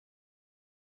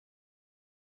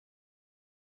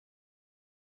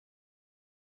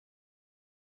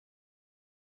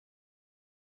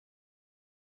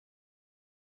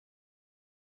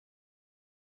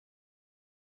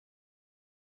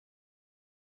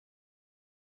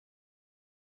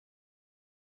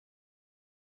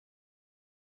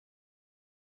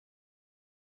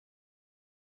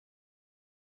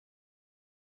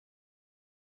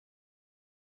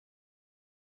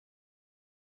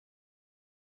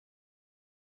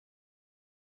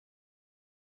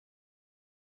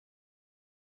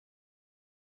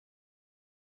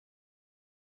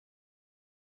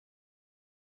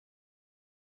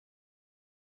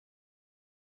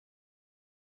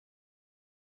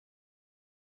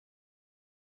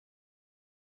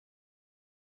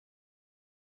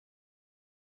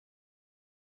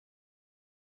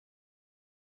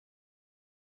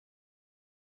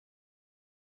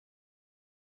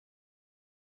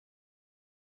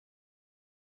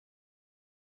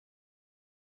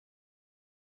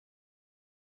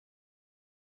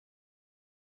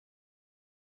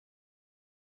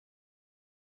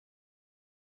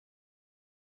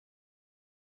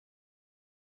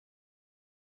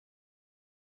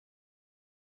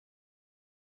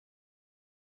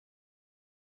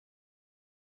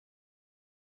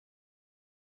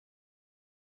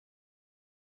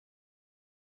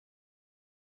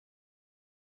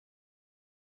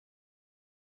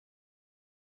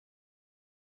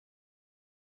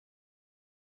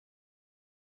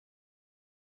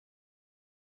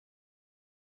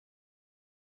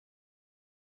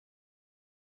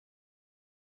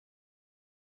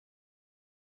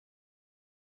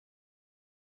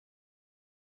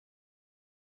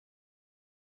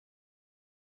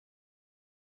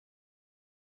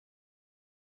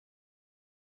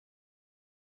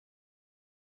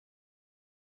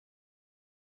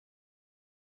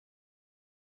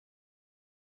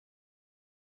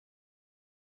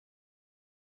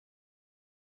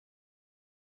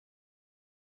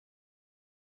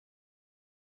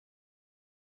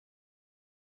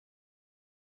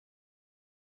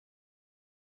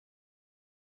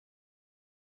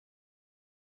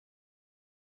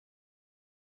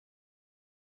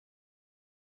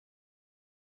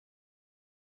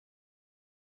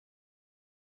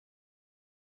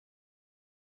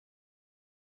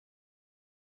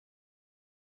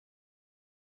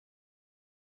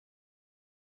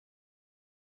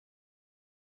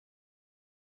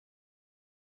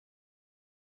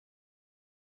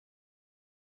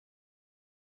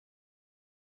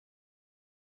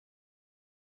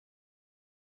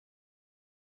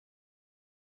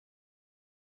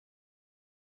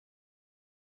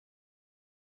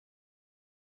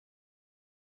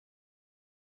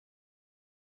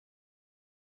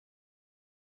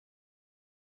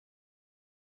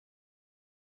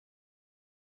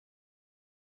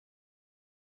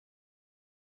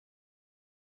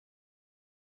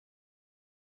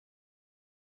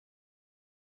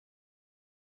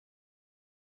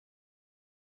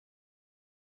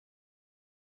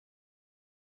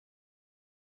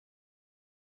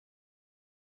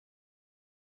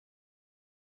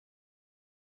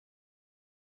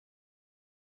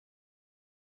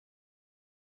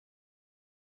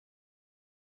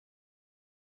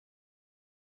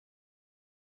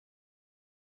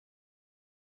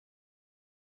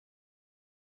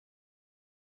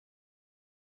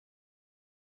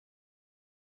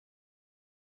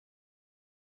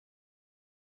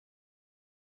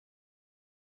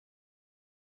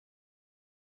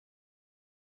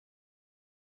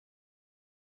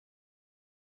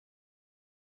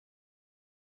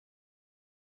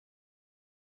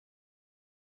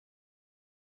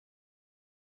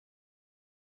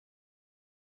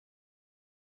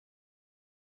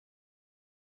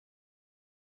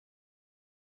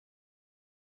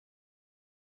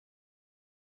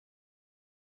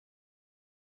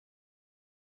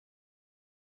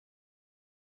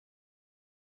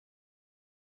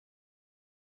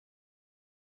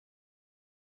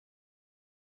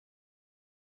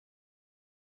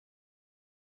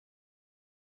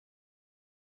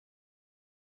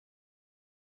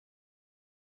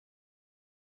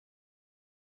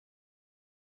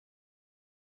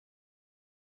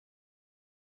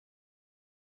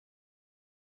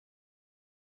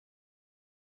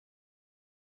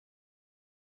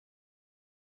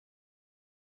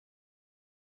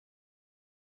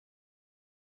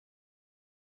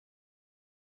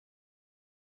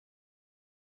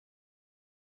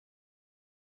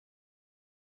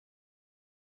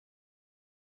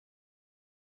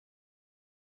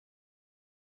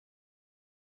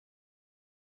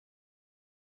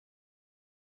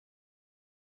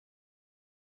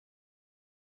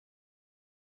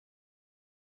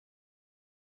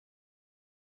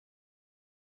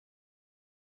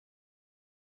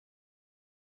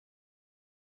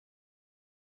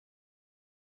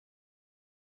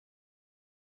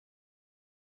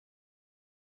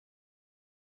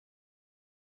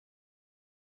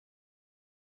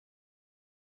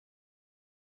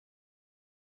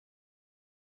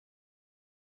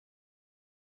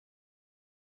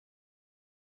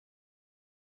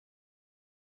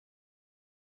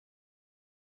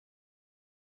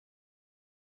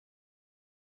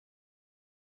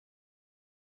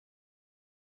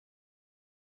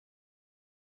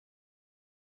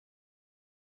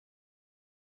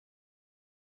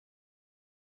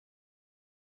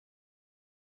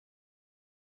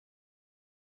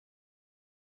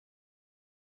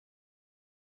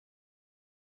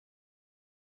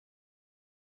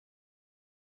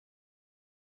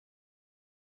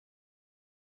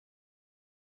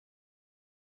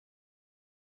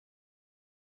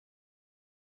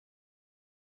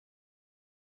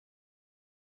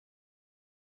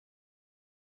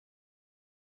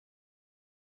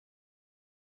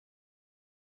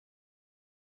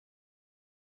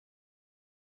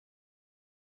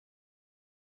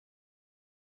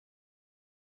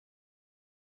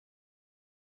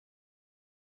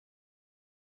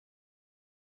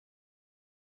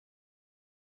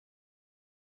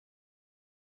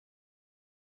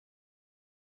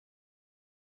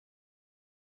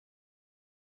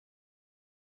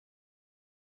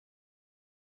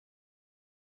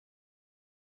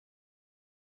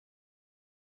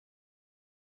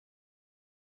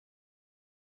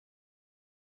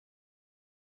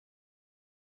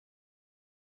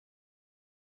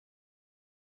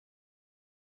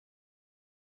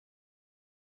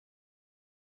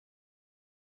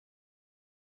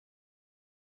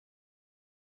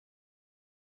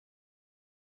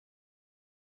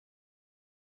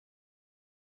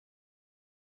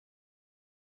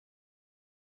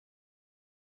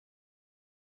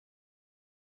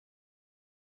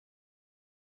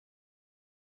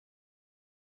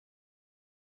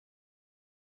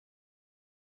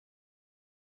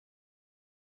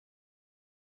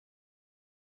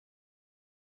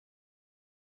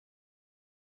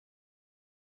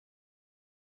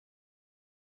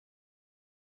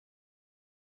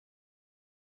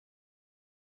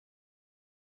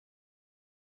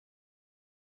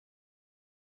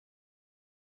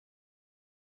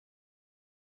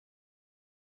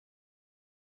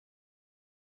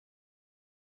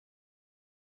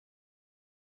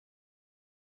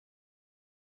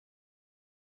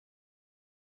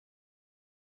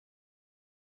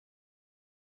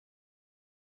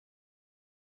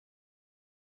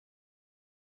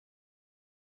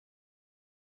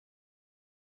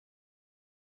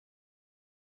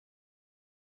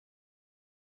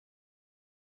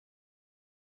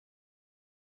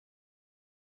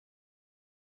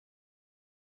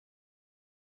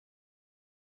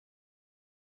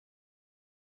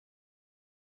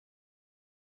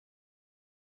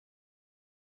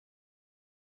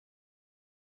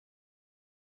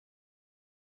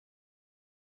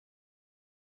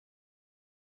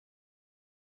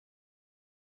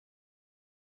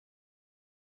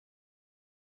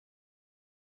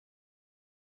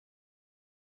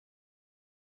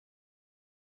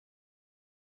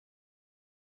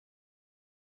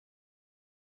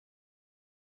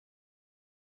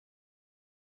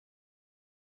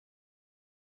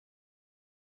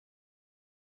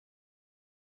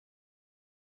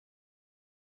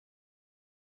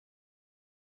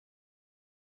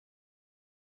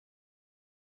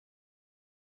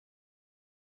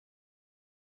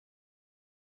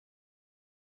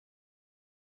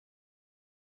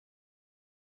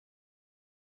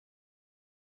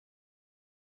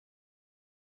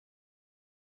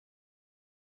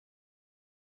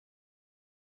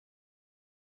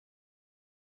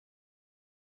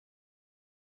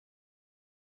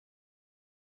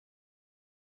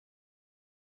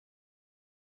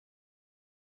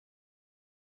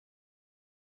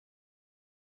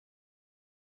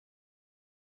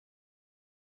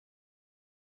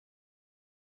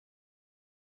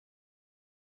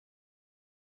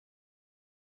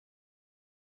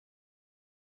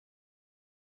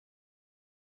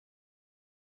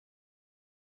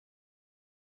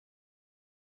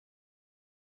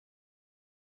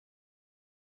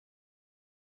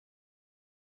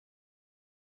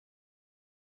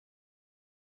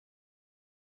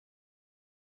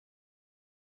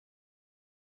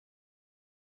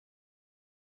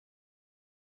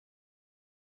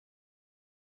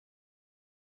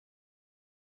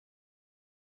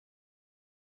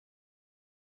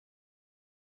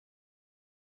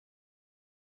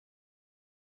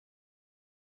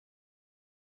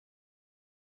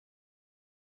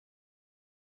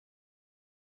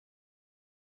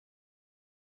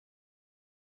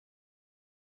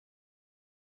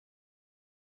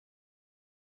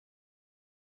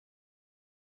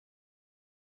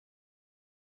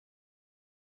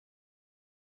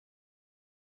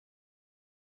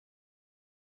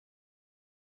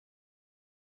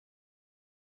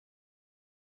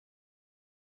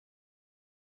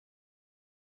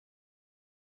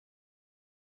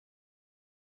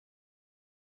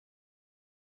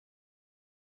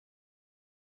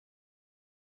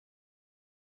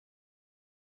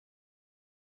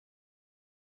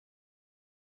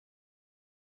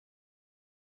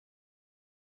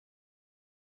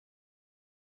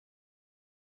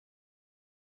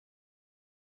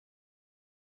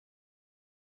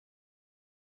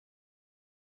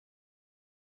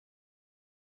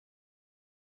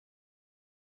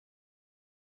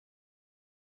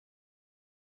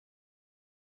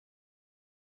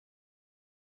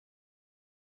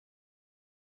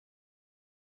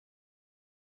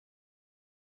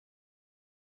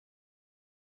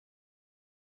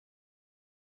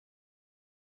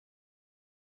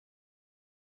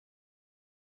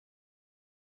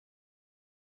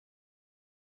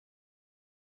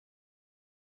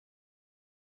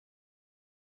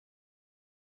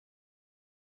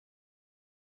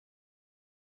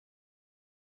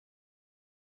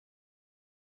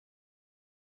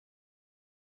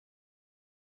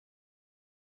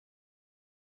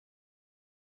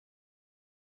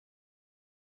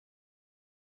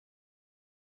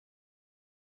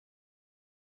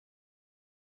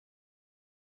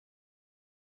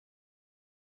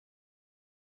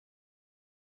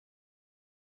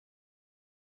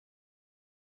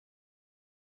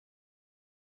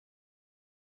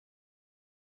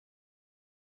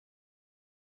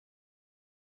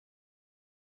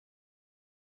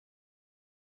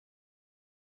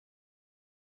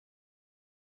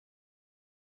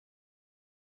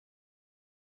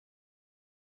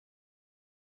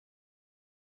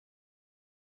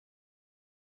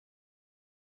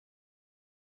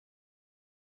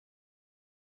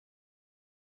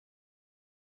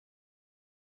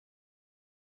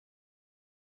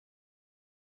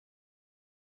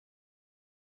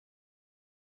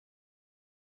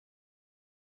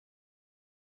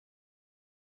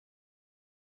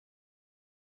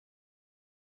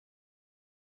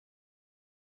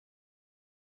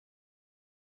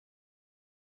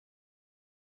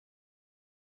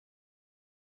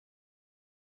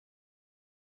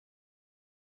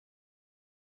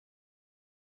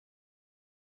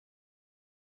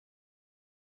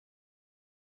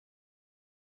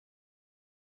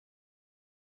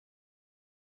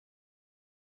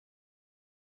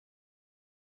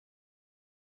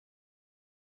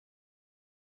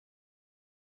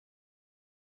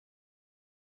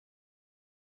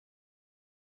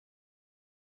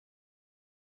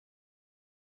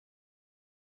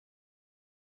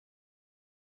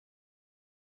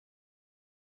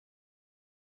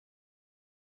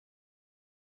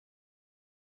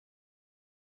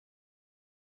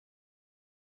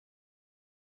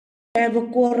have a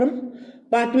quorum,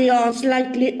 but we are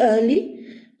slightly early.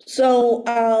 So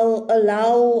I'll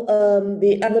allow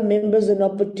the other members an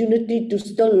opportunity to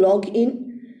still log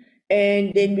in,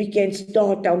 and then we can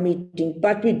start our meeting.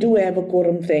 But we do have a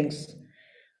quorum, thanks.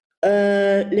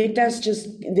 Let us just,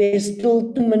 there's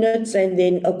still 2 minutes, and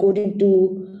then according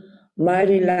to my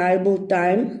reliable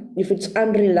time, if it's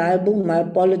unreliable, my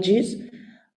apologies.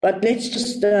 But let's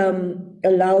just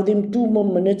allow them 2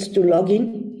 more minutes to log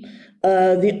in.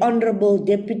 The Honorable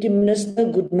Deputy Minister,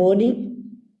 good morning.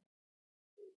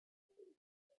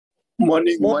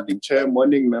 Morning, Chair,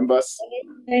 morning, members.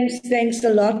 Thanks a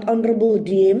lot, Honorable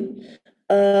DM.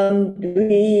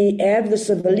 We have the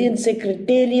Civilian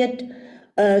Secretariat.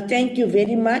 Thank you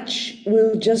very much.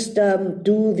 We'll just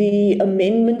do the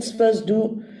amendments first,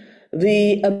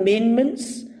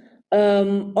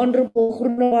 Honorable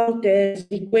Groenewald has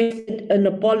requested an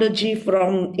apology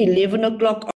from 11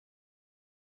 o'clock.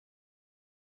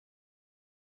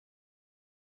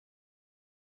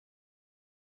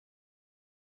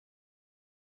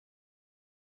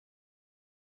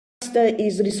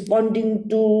 Is responding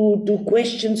to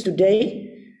questions today.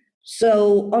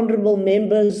 So honorable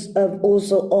members have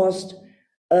also asked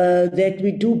that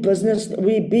we do business,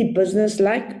 we be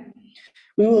business-like.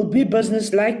 We will be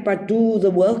business-like, but do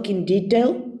the work in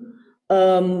detail.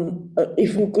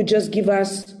 If you could just give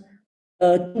us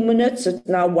 2 minutes, it's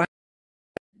now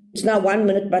 1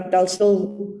 minute, but I'll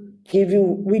still give you,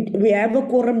 we have a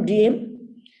quorum, DM.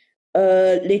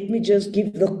 Let me just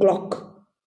give the clock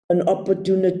an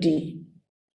opportunity.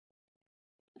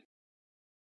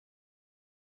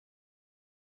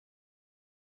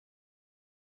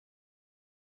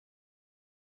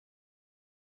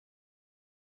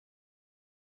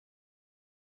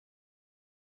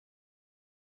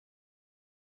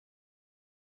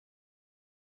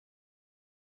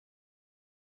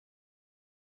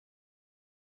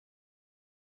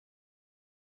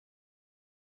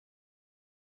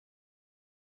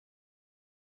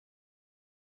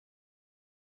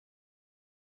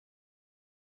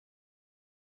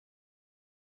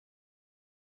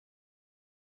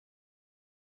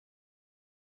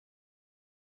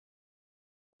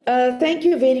 Thank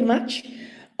you very much.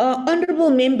 Honorable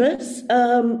members,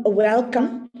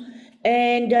 welcome.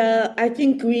 And I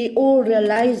think we all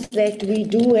realize that we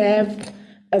do have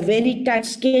a very tight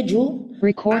schedule.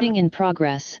 Recording in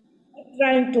progress.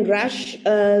 Trying to rush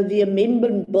the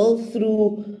amendment bill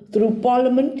through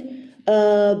Parliament,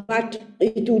 but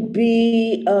it would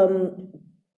be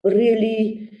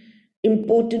really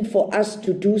important for us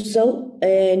to do so.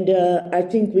 And I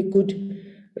think we could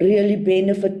really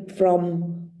benefit from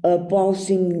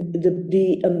passing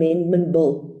the amendment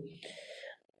bill.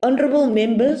 Honourable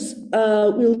members,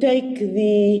 we'll take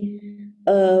the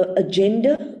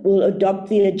agenda, we'll adopt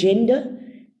the agenda,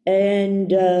 and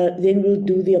then we'll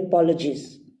do the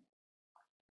apologies.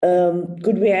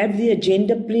 Could we have the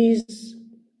agenda, please?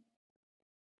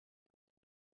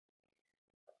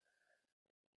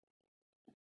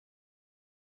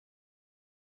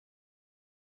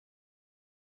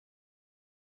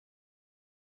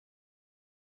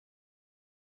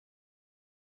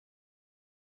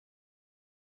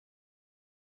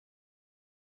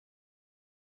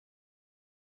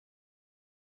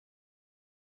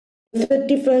 The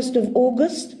 31st of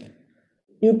August,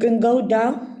 you can go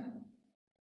down.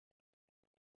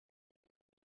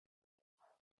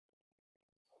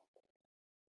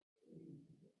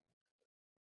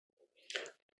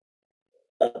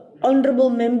 Honorable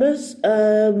members,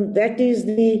 that is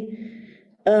the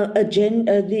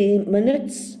agenda, the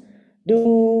minutes.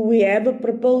 Do we have a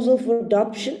proposal for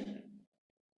adoption?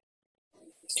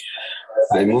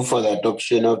 I move for the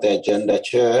adoption of the agenda,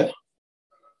 Chair.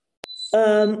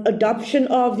 Adoption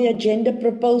of the agenda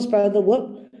proposed by the work.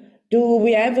 Do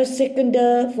we have a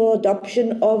seconder for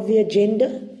adoption of the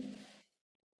agenda?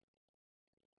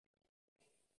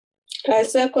 I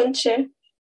second, Chair.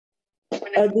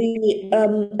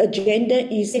 The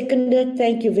agenda is seconded.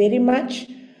 Thank you very much.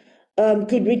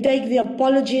 Could we take the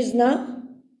apologies now?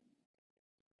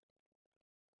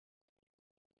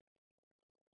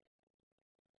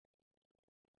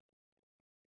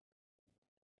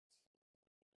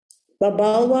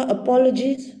 Babalwa,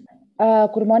 apologies.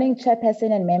 Good morning,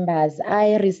 Chairperson and members.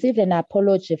 I received an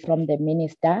apology from the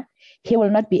Minister. He will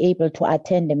not be able to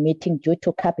attend the meeting due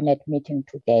to cabinet meeting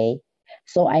today.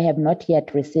 So I have not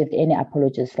yet received any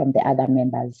apologies from the other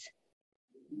members.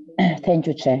 Thank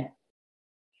you, Chair.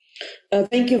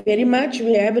 Thank you very much.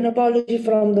 We have an apology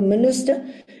from the Minister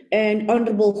and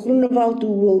Honourable Groenewald,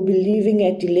 who will be leaving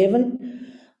at 11.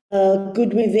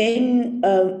 Could we then,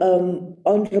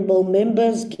 honourable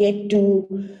members, get to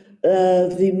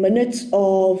the minutes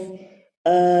of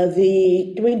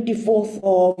the 24th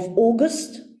of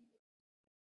August.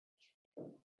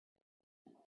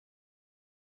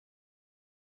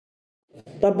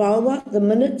 Babawa, the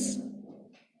minutes.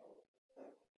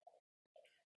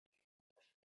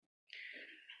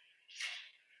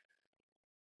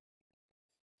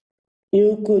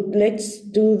 You could, let's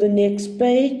do the next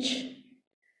page.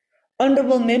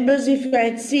 Honorable members, if you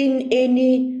had seen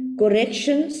any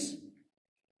corrections,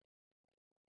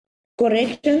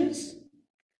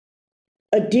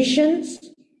 additions,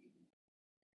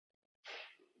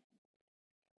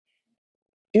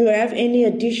 do you have any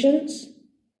additions?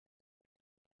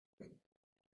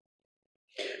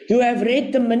 You have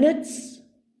read the minutes.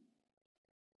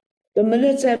 The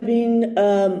minutes have been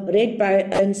read by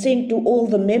and sent to all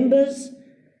the members.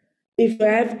 If you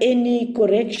have any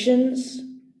corrections,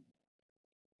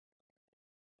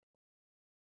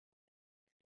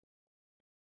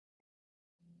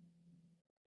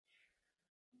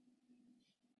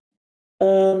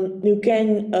 you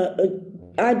can,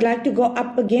 I'd like to go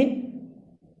up again.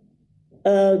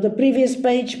 The previous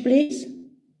page, please.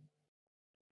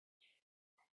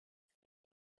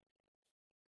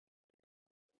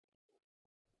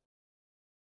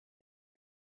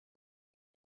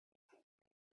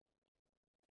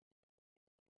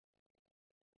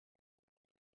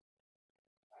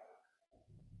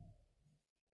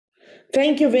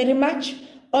 Thank you very much.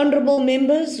 Honorable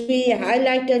members, we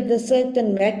highlighted the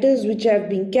certain matters which have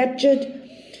been captured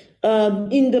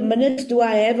in the minutes. Do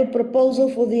I have a proposal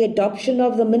for the adoption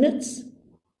of the minutes?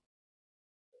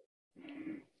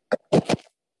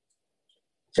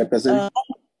 Chairperson,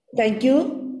 Thank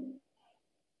you.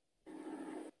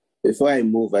 before I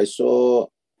move, I saw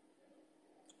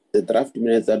the draft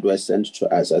minutes that were sent to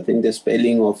us. I think the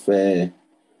spelling of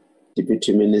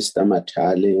Deputy Minister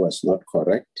Matali was not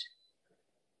correct.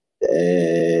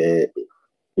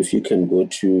 If you can go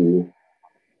to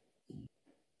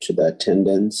the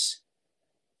attendance.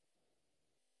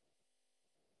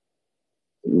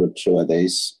 I'm not sure there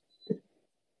is.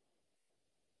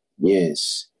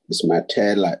 Yes, it's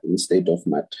Matela instead of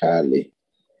Matali.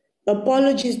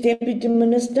 Apologies, Deputy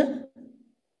Minister.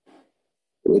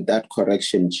 With that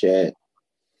correction, Chair,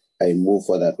 I move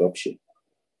for the adoption.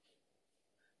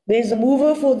 There's a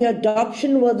mover for the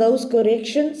adoption. Were those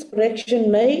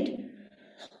correction made?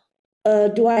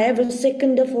 Do I have a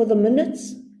seconder for the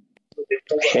minutes?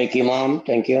 Sheikh Imam,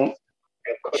 thank you.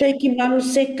 Sheikh Imam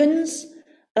seconds.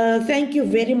 Thank you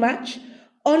very much.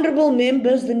 Honorable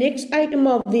members, the next item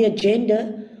of the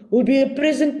agenda will be a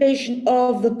presentation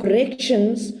of the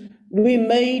corrections we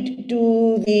made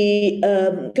to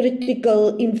the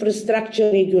critical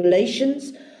infrastructure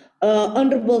regulations.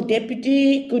 Honorable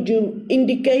Deputy, could you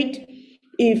indicate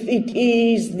if it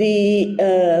is the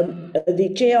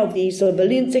chair of the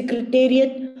Surveillance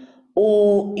Secretariat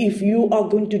or if you are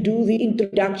going to do the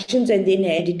introductions and then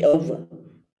hand it over?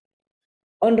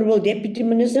 Honorable Deputy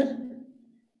Minister.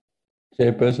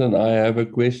 Chairperson, I have a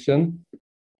question.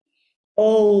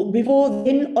 Oh, before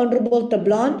then, Honorable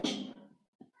Tablanche.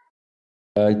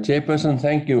 Chairperson,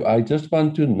 thank you. I just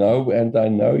want to know, and I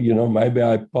know, maybe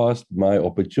I passed my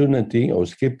opportunity or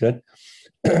skipped it.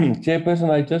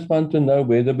 Chairperson, I just want to know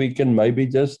whether we can maybe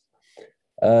just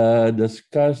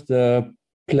discuss the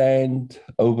planned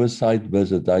oversight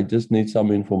visit. I just need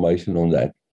some information on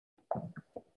that.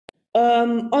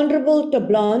 Honorable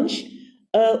Tablanche,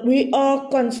 we are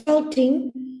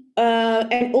consulting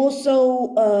and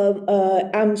also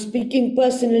I'm speaking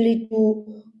personally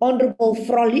to Honorable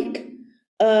Frolic.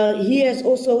 He has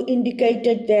also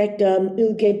indicated that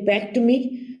he'll get back to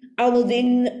me. I will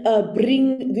then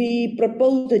bring the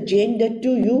proposed agenda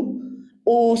to you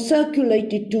or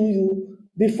circulate it to you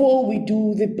before we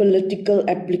do the political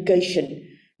application.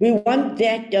 We want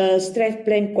that strategic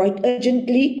plan quite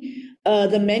urgently.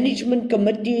 The management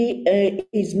committee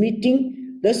is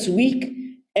meeting this week,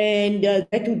 and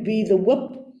that would be the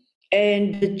whip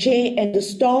and the chair and the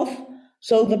staff.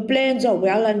 So the plans are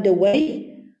well underway.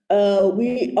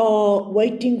 We are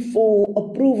waiting for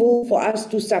approval for us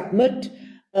to submit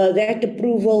that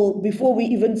approval. Before we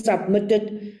even submit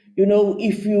it,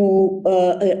 if you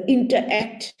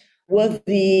interact with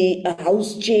the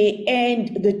House Chair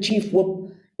and the Chief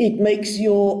Whip, it makes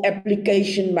your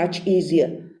application much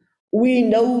easier. We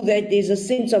know that there's a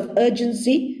sense of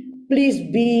urgency. Please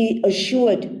be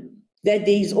assured that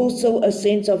there is also a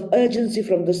sense of urgency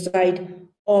from the side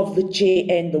of the Chair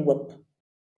and the Whip.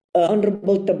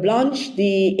 Honorable Tablanche,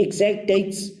 the exact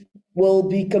dates will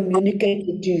be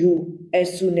communicated to you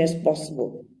as soon as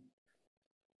possible.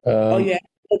 Are you happy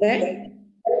with that?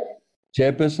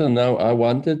 Chairperson, now I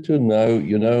wanted to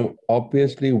know,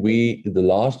 obviously the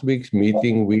last week's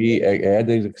meeting, we had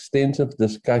an extensive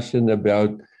discussion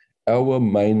about our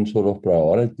main sort of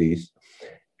priorities.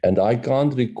 And I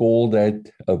can't recall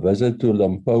that a visit to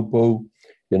Limpopo,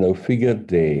 figured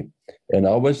there. And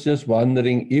I was just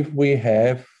wondering if we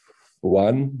have,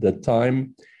 the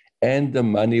time and the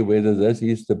money, whether this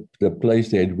is the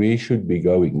place that we should be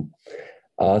going.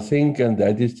 I think, and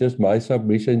that is just my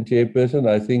submission, Chairperson,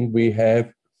 I think we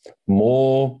have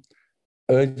more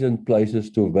urgent places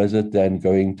to visit than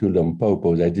going to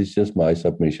Limpopo. That is just my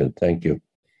submission. Thank you.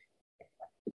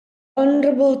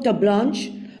 Honorable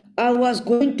Tablanche, I was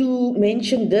going to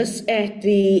mention this at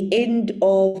the end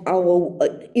of our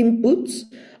inputs.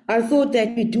 I thought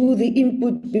that we do the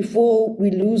input before we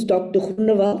lose Dr.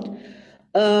 Groenewald.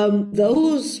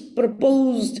 Those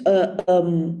proposed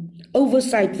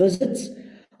oversight visits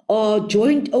are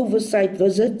joint oversight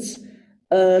visits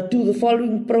to the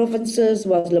following provinces: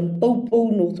 was Limpopo,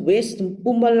 Northwest,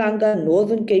 Mpumalanga,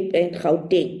 Northern Cape, and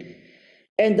Gauteng.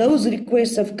 And those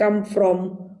requests have come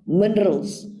from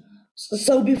minerals.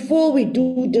 So before we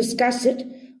do discuss it,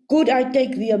 could I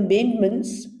take the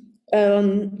amendments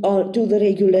to the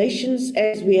regulations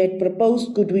as we had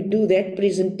proposed? Could we do that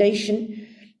presentation?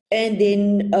 And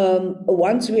then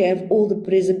once we have all the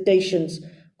presentations,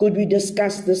 could we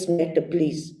discuss this matter,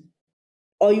 please?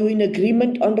 Are you in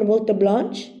agreement, Honorable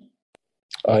Tablanche?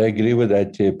 I agree with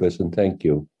that, Chairperson. Thank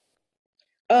you.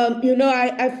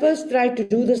 I first try to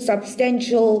do the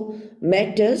substantial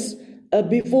matters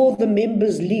before the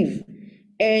members leave,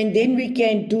 and then we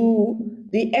can do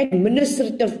the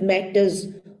administrative matters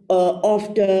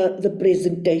after the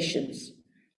presentations.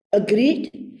 Agreed?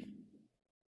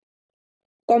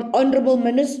 Honorable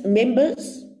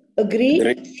members,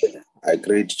 agreed?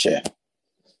 Agreed, Chair.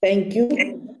 Thank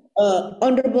you.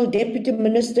 Honorable Deputy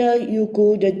Minister, you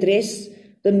could address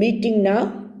the meeting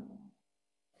now.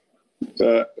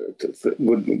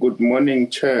 Good morning,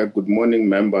 Chair. Good morning,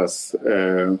 members.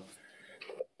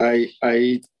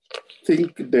 I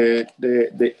think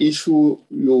the issue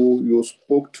you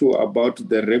spoke to about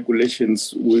the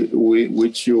regulations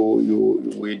which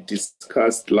we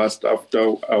discussed last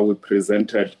after we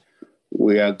presented,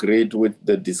 we agreed with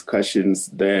the discussions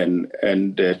then,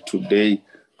 and today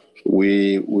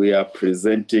we are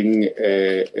presenting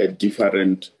a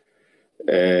different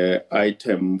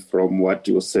item from what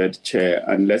you said, Chair,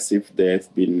 unless if there has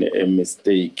been a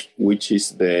mistake, which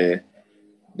is the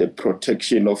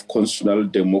Protection of Constitutional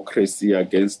Democracy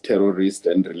Against Terrorist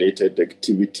and Related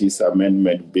Activities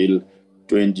Amendment Bill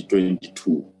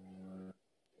 2022.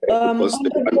 Because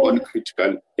on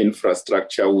critical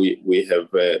infrastructure, we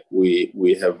have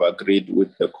agreed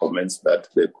with the comments that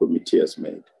the committee has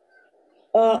made.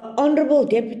 Honorable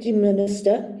Deputy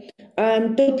Minister,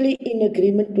 I'm totally in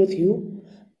agreement with you,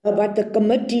 but the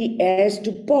committee has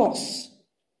to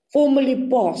formally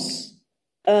pass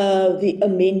the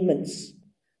amendments.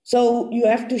 So you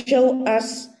have to show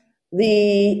us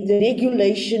the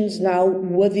regulations now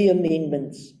with the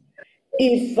amendments.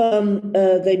 If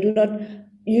they do not,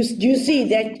 you see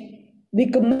that the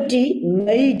committee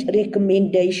made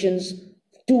recommendations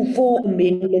to 4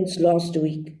 amendments last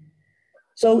week.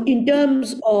 So in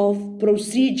terms of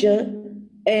procedure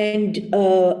and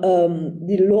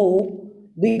the law,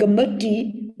 the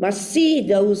committee must see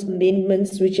those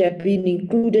amendments which have been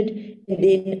included and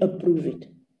then approve it.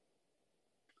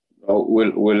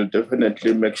 We'll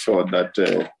definitely make sure that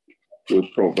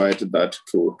we provide that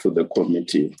to the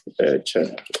committee,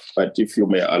 Chair. But if you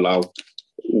may allow,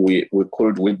 we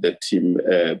could with the team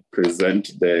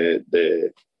present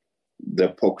the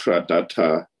POCRA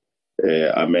data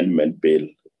amendment bill,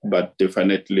 but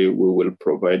definitely we will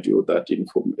provide you that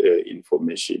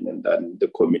information, and then the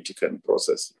committee can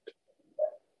process it.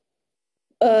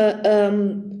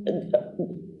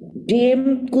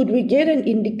 DM, could we get an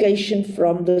indication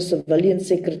from the Civilian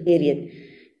Secretariat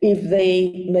if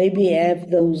they maybe have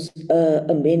those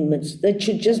amendments that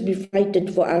should just be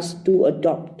cited for us to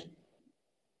adopt?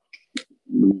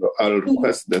 I'll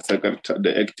request the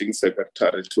acting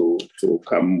secretary to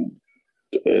come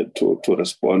to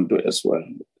respond as well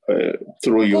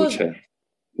through you, Chair.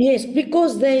 Yes,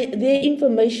 because their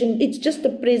information, it's just a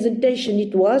presentation.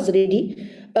 It was ready.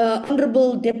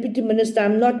 Honorable Deputy Minister,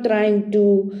 I'm not trying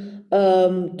to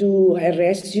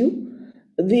harass you.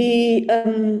 The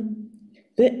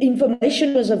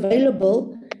information was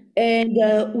available, and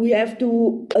we have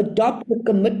to adopt the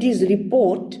committee's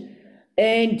report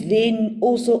and then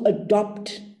also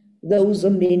adopt those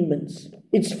amendments.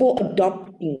 It's for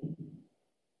adopting.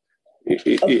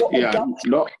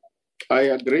 I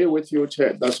agree with you,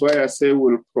 Chair. That's why I say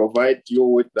we'll provide you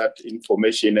with that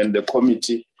information, and the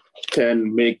committee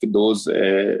can make those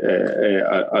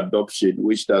adoption,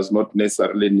 which does not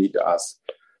necessarily need us.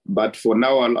 But for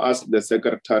now, I'll ask the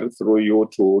secretary through you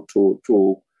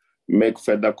to make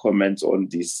further comments on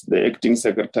this. The acting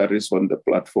secretary is on the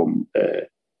platform,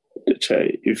 Chair,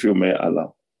 if you may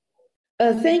allow.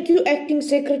 Thank you, acting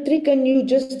secretary. Can you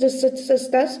just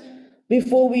assist us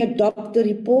before we adopt the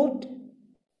report?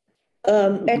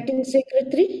 Acting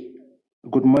Secretary.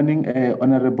 Good morning,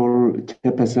 Honorable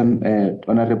Chairperson,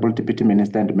 Honorable Deputy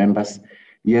Minister and members.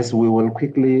 Yes, we will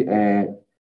quickly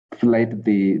flight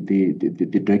the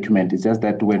document. It's just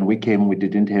that when we came, we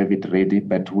didn't have it ready,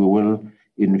 but we will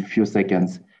in a few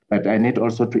seconds. But I need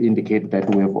also to indicate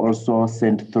that we have also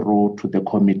sent through to the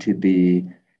committee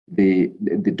the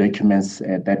documents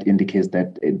that indicates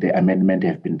that the amendment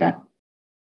have been done.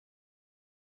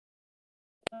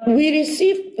 We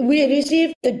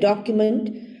received the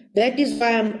document. That is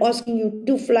why I'm asking you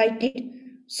to flight it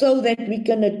so that we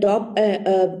can adopt,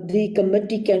 the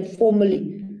committee can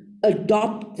formally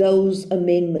adopt those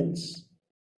amendments.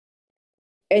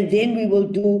 And then we will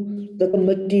do the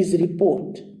committee's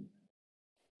report.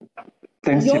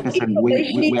 Thanks, Chairperson.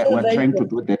 We're trying to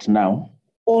do that now.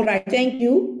 All right, thank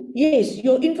you. Yes,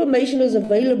 your information is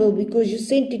available because you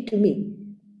sent it to me.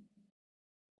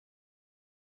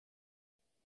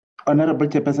 Honorable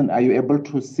Chairperson, are you able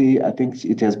to see? I think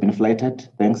it has been flighted.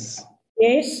 Thanks.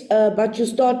 Yes, but you're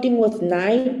starting with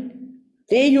 9.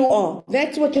 There you are.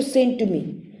 That's what you sent to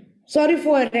me. Sorry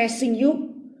for harassing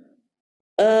you.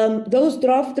 Those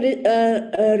draft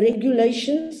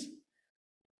regulations,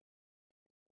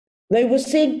 they were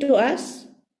sent to us.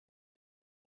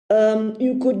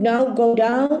 You could now go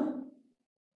down.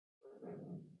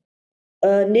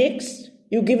 Next,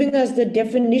 you're giving us the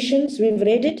definitions. We've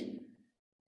read it.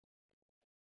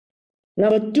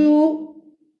 Number 2,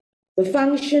 the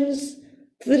functions.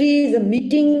 3, the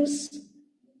meetings.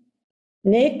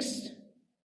 Next.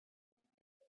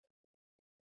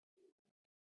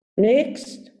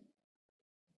 Next.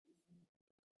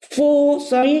 4,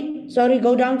 sorry,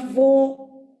 go down 4.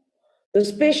 The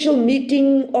special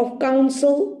meeting of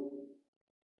council.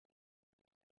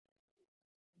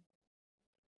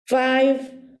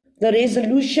 5, the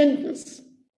resolutions.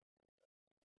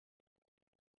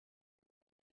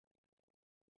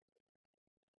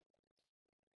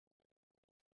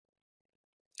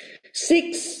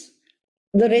 6,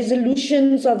 the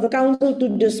resolutions of the council to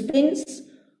dispense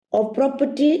of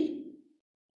property.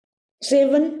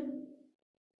 7,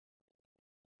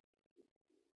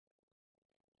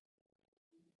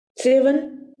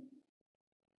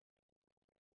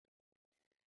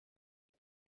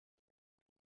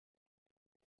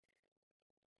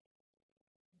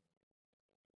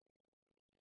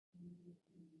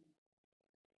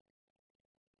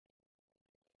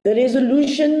 the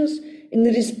resolutions in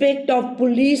respect of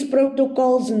police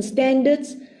protocols and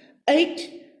standards.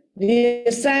 8, the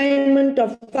assignment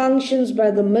of functions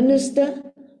by the minister.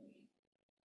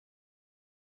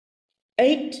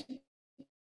 8.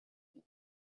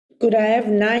 Could I have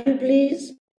 9,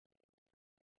 please?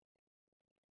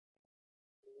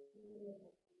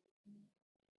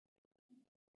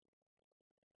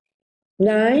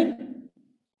 Nine.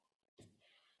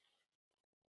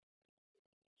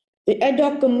 The ad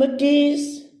hoc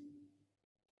committees.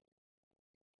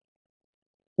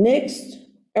 Next,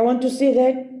 I want to say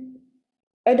that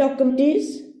ad hoc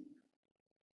committees.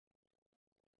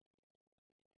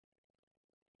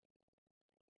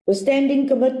 The standing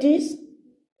committees.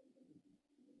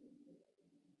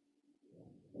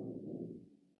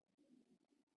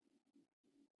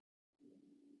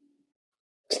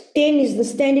 Ten is the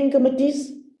standing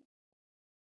committees.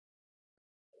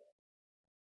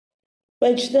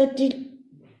 Page 30.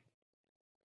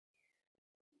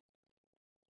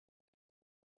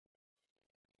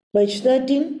 Page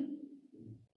 13.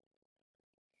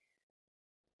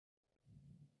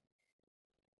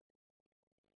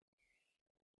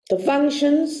 The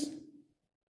functions,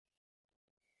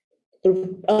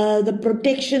 the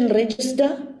protection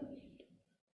register.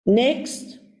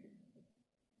 Next,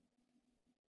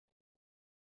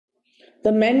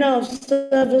 the manner of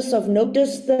service of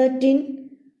notice. 13.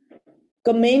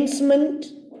 Commencement.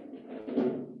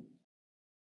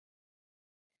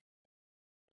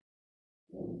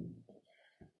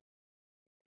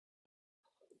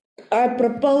 I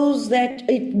propose that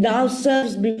it now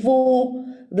serves before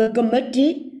the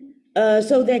committee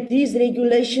so that these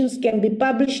regulations can be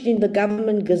published in the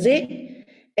Government Gazette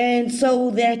and so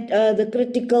that the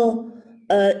Critical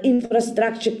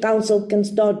Infrastructure Council can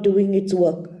start doing its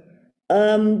work.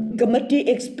 Committee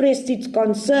expressed its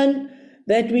concern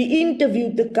that we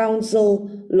interviewed the council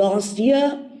last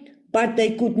year, but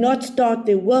they could not start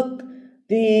their work.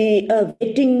 The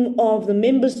vetting of the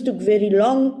members took very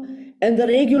long, and the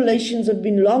regulations have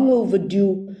been long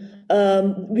overdue.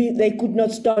 They could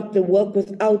not start the work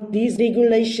without these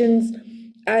regulations.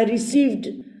 I received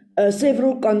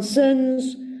several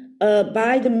concerns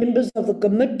by the members of the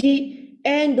committee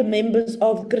and the members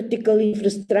of Critical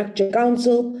Infrastructure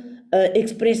Council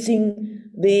expressing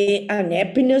their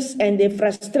unhappiness and their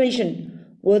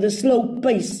frustration with the slow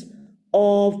pace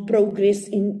of progress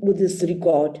with this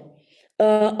regard.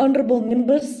 Honourable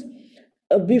members,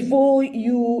 before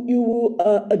you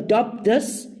adopt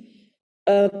this,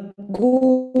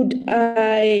 could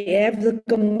I have the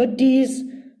committee's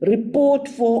report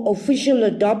for official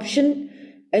adoption,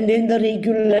 and then the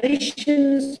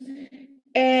regulations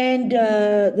and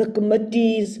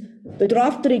the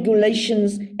draft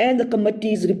regulations and the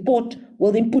committee's report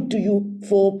will then be put to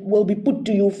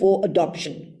you for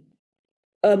adoption.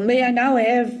 May I now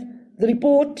have the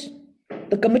report,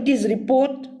 the committee's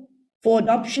report for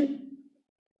adoption?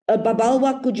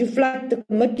 Babalwa, could you flag the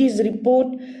committee's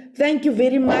report? Thank you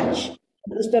very much,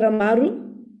 Mr. Amaru.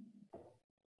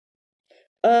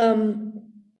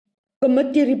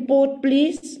 Committee report,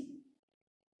 please.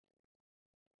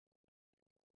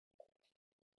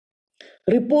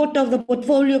 Report of the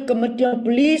Portfolio Committee on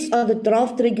Police on the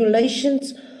draft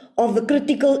regulations of the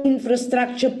Critical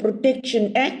Infrastructure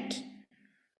Protection Act.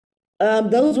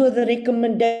 Those were the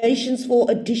recommendations for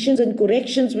additions and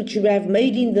corrections which we have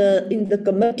made in the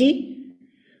committee.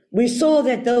 We saw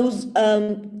that those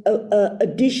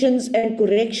additions and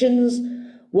corrections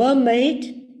were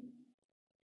made.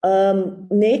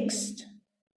 Next,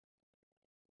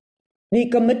 the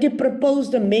committee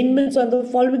proposed amendments on the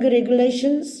following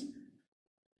regulations.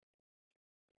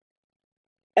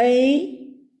 A,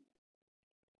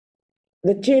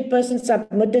 the chairperson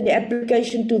submitted the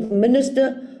application to the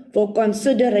minister for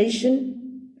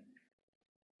consideration,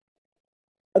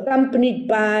 accompanied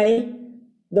by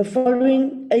the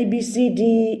following A, B, C,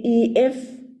 D, E, F.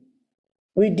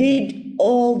 We did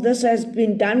all this has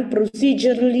been done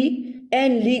procedurally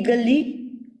and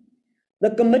legally.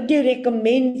 The committee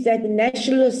recommends that the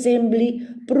National Assembly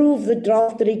approve the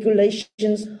draft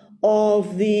regulations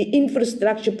of the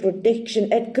Infrastructure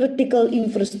Protection Act, Critical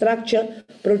Infrastructure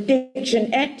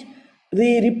Protection Act.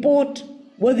 The report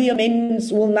with the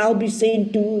amendments will now be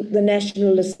sent to the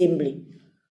National Assembly.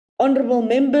 Honourable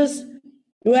members,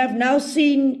 you have now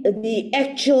seen the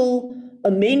actual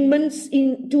amendments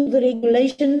to the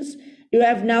regulations. You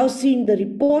have now seen the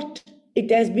report.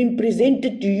 It has been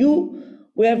presented to you.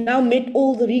 We have now met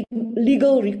all the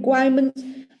legal requirements.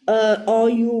 Are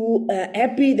you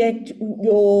happy that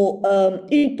your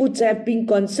inputs have been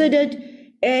considered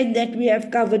and that we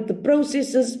have covered the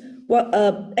processes?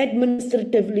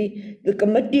 Administratively, the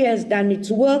committee has done its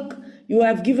work. You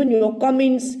have given your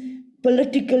comments.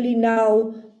 Politically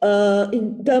now,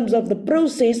 in terms of the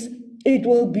process, it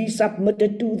will be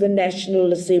submitted to the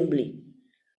National Assembly.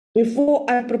 Before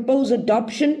I propose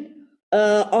adoption,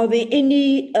 are there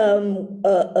any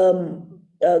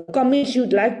comments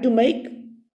you'd like to make?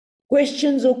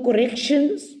 Questions or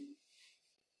corrections?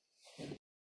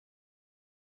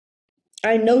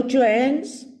 I note your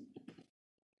hands.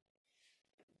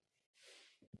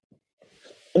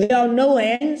 There are no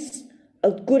hands.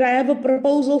 Could I have a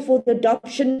proposal for the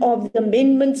adoption of the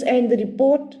amendments and the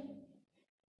report?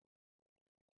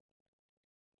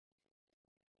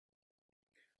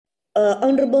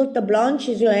 Honourable Tablanche,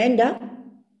 is your hand up?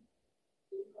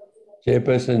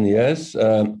 Chairperson, yes.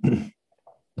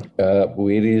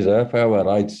 We reserve our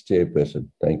rights, Chairperson.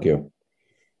 Thank you.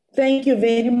 Thank you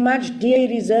very much. DA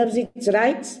reserves its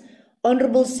rights.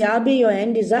 Honourable Siabi, your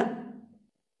hand is up.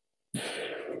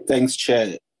 Thanks,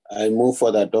 Chair. I move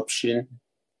for the adoption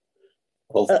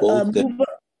of both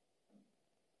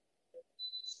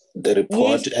the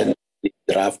report and the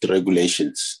draft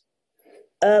regulations.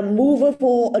 Mover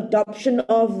for adoption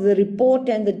of the report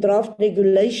and the draft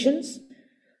regulations.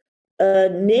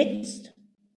 Next,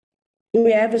 do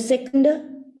we have a seconder?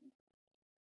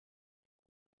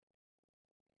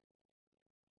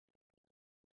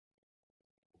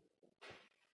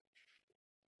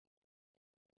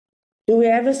 Do we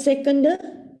have a seconder?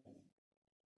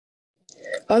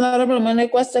 Honorable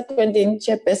Malekwa seconding,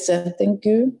 Chairperson. Thank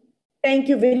you. Thank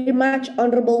you very much,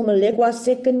 Honorable Malekwa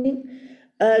seconding.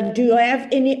 Do you have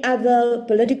any other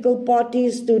political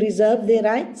parties to reserve their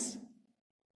rights?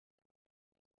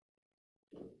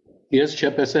 Yes,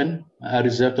 Chairperson, I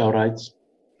reserved our rights.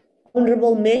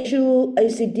 Honorable Meshu,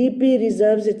 ACDP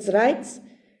reserves its rights.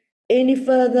 Any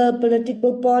further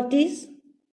political parties?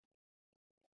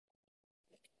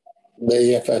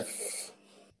 The EFF.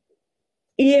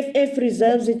 EFF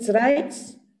reserves its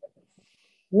rights.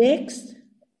 Next.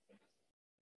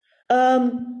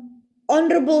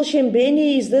 Honorable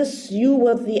Shembeni, is this you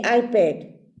with the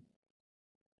iPad?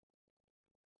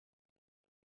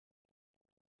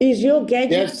 Is your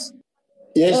gadget? Yes.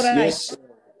 Yes, all right. yes.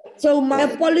 So my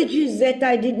apologies that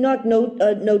I did not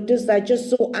notice. I just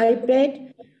saw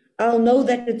iPad. I'll know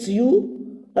that it's you.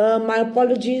 My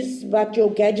apologies, but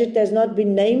your gadget has not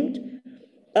been named.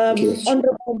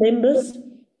 Honorable members,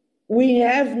 we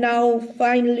have now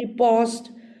finally passed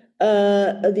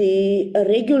the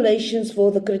regulations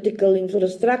for the Critical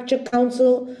Infrastructure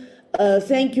Council.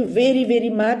 Thank you very, very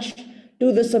much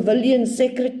to the Civilian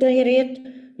Secretariat.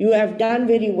 You have done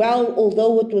very well,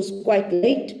 although it was quite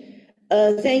late.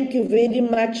 Thank you very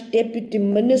much, Deputy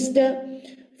Minister,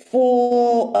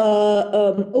 for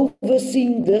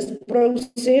overseeing this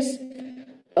process.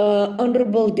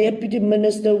 Honorable Deputy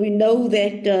Minister, we know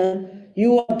that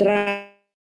you are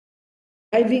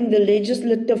driving the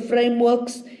legislative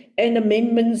frameworks and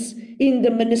amendments in the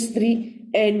ministry,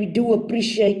 and we do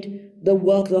appreciate the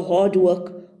work, the hard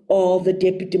work of the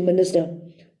Deputy Minister.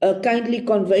 Kindly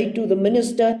convey to the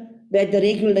Minister that the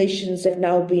regulations have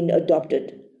now been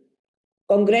adopted.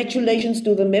 Congratulations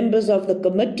to the members of the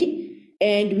committee,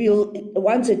 and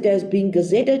once it has been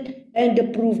gazetted and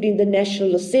approved in the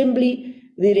National Assembly,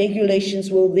 the regulations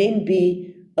will then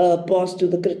be passed to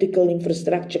the Critical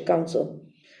Infrastructure Council.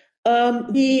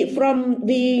 From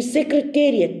the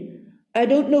Secretariat, I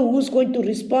don't know who's going to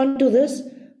respond to this.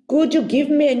 Could you give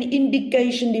me an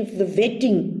indication if the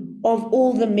vetting of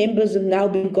all the members have now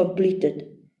been completed?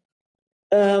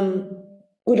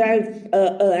 Could I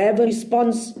have a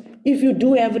response, if you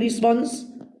do have a response,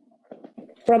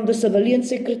 from the Civilian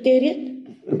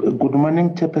Secretariat? Good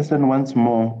morning, Chairperson, once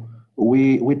more.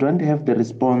 We don't have the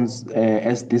response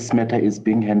as this matter is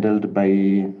being handled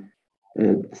by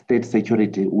State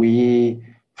Security.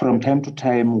 From time to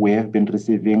time, we have been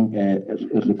receiving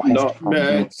requests from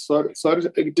them. Sorry,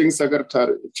 Acting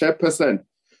Secretary, Chairperson.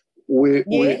 We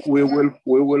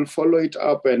will follow it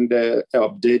up and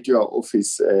update your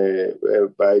office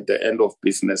by the end of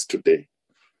business today.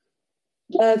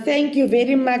 Thank you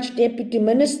very much, Deputy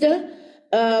Minister.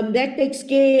 That takes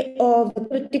care of the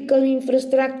Critical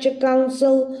Infrastructure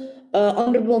Council.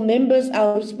 Honourable members,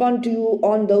 I'll respond to you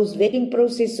on those vetting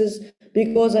processes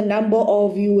because a number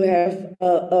of you have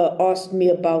asked me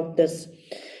about this.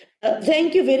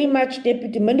 Thank you very much,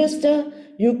 Deputy Minister.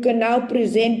 You can now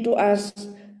present to us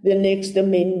the next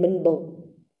amendment bill.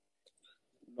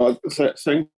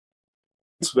 Thanks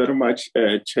very much,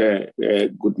 Chair.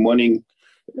 Good morning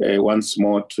once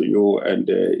more to you and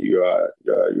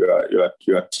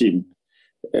your team.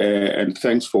 And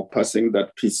thanks for passing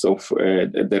that piece of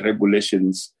the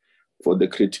regulations for the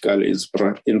critical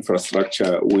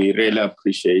infrastructure. We really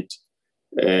appreciate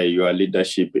your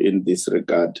leadership in this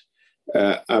regard.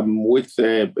 I'm with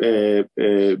the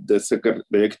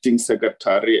acting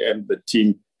secretary and the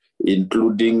team,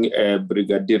 including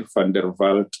Brigadier van der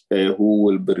Walt, who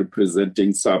will be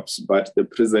representing SAPS, but the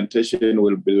presentation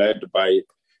will be led by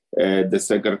the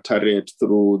secretariat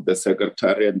through the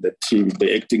secretary and the team,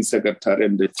 the acting secretary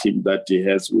and the team that he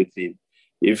has with him.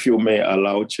 If you may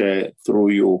allow, Chair,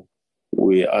 through you,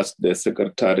 we ask the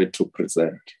secretary to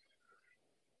present.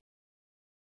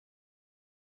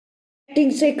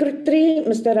 Acting Secretary,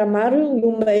 Mr. Amaru,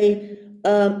 you may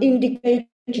indicate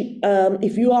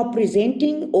if you are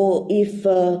presenting or if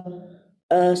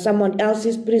someone else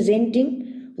is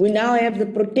presenting. We now have the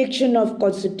Protection of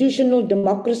Constitutional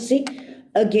Democracy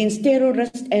Against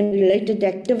Terrorist and Related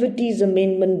Activities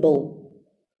Amendment Bill.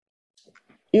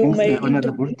 You may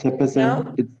Honorable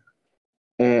Chairperson,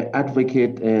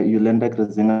 Advocate Yolanda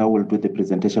Grazinga will do the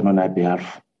presentation on our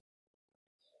behalf.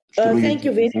 Thank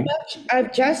you very much.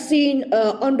 I've just seen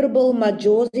Honorable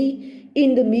Majosi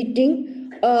in the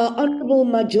meeting. Honorable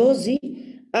Majosi,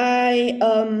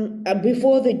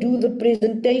 before they do the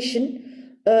presentation,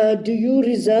 do you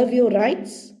reserve your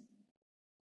rights?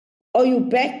 Are you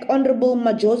back, Honorable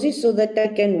Majosi, so that I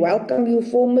can welcome you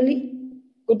formally?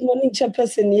 Good morning,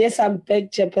 Chairperson. Yes, I'm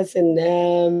back,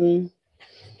 Chairperson.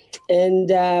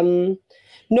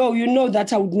 No, you know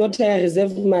that I would not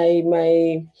reserve my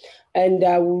and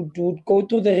I would go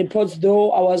through the reports,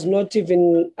 though I was not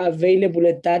even available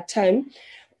at that time.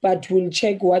 But we'll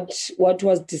check what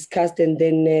was discussed, and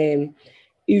then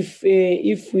if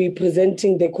we're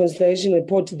presenting the consideration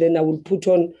report, then I will put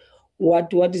on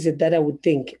what is it that I would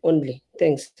think only.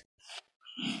 Thanks.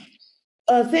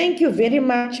 Thank you very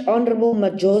much, Honorable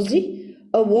Majosi.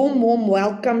 A warm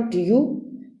welcome to you,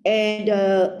 and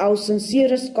our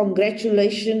sincerest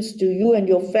congratulations to you and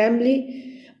your family.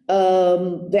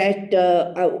 that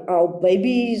our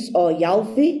babies are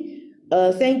healthy.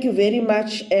 Thank you very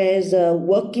much as a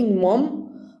working mom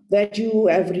that you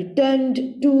have returned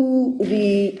to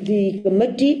the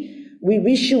committee. We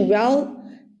wish you well,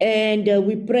 and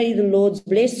we pray the Lord's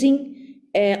blessing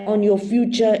on your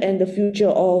future and the future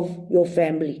of your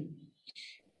family.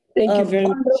 Thank you very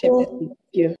much. Thank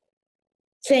you.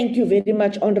 Thank you very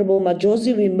much, Honorable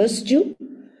Majosi. We missed you.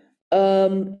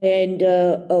 And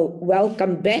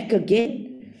welcome back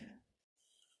again.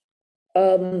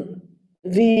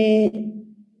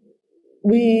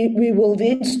 We will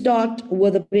then start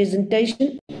with a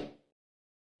presentation.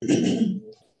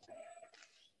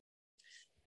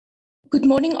 Good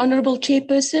morning, Honourable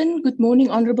Chairperson. Good morning,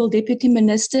 Honourable Deputy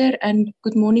Minister, and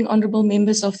good morning, Honourable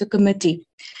members of the committee.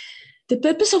 The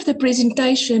purpose of the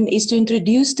presentation is to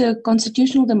introduce the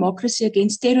Constitutional Democracy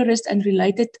Against Terrorist and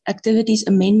Related Activities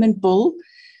Amendment Bill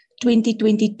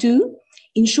 2022.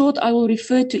 In short, I will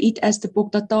refer to it as the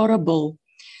Boktatara Bill,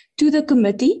 to the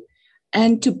committee,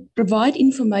 and to provide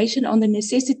information on the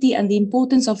necessity and the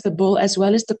importance of the bill as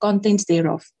well as the contents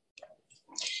thereof.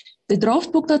 The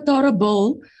draft Boktatara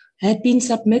Bill had been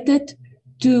submitted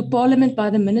to Parliament by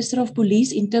the Minister of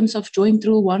Police in terms of Joint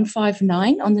Rule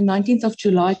 159 on the 19th of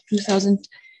July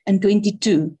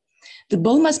 2022. The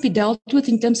bill must be dealt with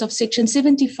in terms of Section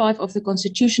 75 of the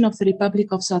Constitution of the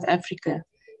Republic of South Africa.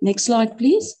 Next slide,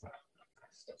 please.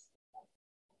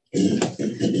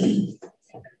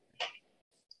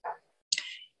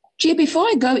 Chair, before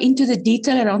I go into the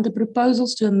detail around the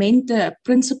proposals to amend the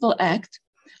Principal Act,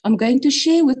 I'm going to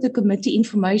share with the committee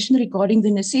information regarding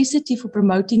the necessity for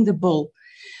promoting the bill.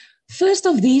 First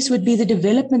of these would be the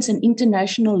developments in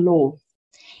international law.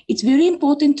 It's very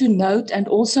important to note and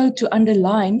also to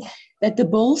underline that the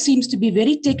bill seems to be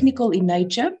very technical in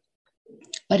nature,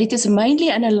 but it is mainly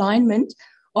an alignment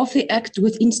of the Act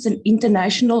with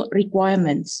international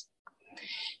requirements.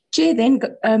 Chair, then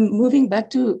moving back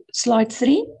to slide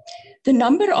 3, the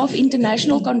number of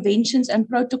international conventions and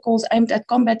protocols aimed at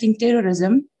combating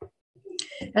terrorism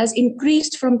has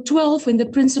increased from 12 when the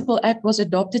Principal Act was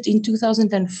adopted in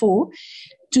 2004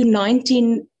 to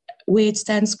 19 where it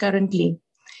stands currently.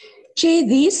 Chair,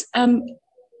 these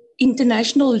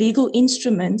international legal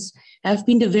instruments have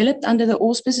been developed under the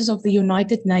auspices of the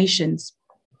United Nations.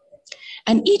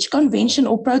 And each convention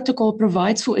or protocol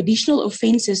provides for additional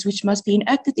offences which must be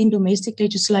enacted in domestic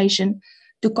legislation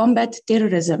to combat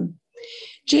terrorism.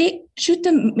 Chair, should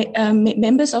the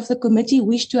members of the committee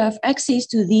wish to have access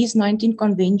to these 19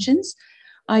 conventions,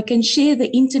 I can share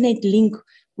the internet link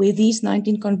where these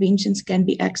 19 conventions can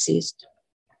be accessed.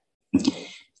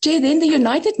 Chair, then the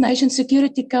United Nations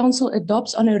Security Council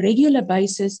adopts on a regular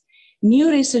basis new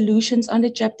resolutions under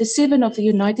Chapter 7 of the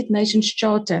United Nations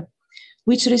Charter,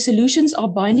 which resolutions are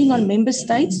binding on member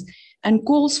states and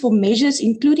calls for measures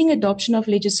including adoption of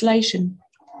legislation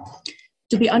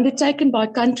to be undertaken by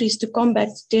countries to combat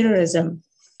terrorism.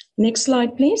 Next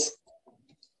slide, please.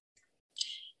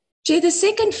 Chair, the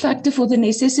second factor for the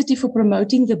necessity for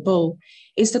promoting the bill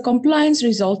is the compliance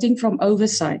resulting from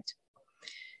oversight.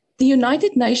 The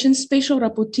United Nations Special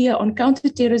Rapporteur on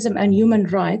Counterterrorism and Human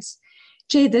Rights,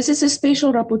 Chair, this is a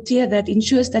special rapporteur that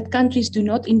ensures that countries do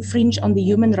not infringe on the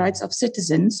human rights of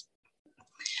citizens,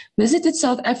 visited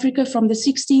South Africa from the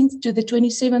 16th to the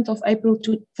 27th of April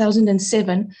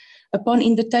 2007 upon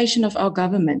invitation of our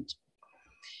government.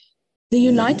 The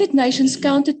United Nations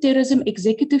Counterterrorism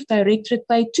Executive Directorate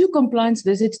paid 2 compliance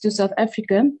visits to South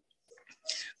Africa,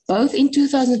 both in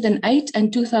 2008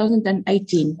 and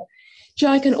 2018. Chair,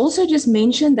 I can also just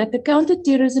mention that the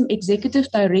Counterterrorism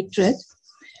Executive Directorate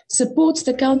supports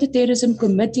the Counterterrorism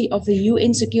Committee of the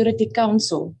UN Security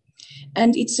Council,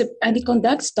 and it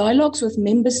conducts dialogues with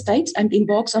member states and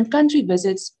embarks on country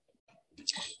visits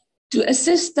to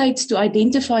assist states to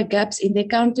identify gaps in their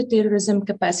counterterrorism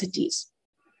capacities.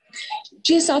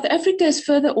 Chair, South Africa is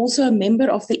further also a member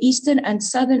of the Eastern and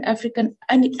Southern African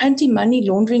Anti-Money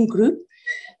Laundering Group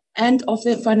and of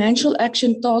the Financial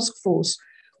Action Task Force,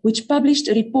 which published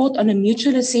a report on a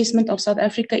mutual assessment of South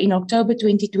Africa in October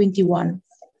 2021.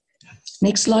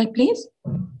 Next slide, please.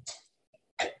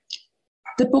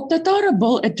 The Boktatara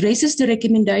Bill addresses the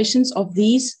recommendations of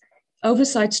these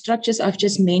oversight structures I've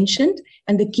just mentioned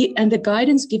and the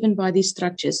guidance given by these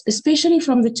structures, especially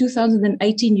from the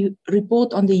 2018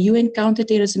 report on the UN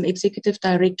Counterterrorism Executive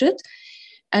Directorate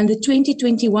and the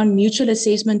 2021 Mutual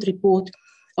Assessment Report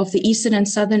of the Eastern and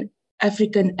Southern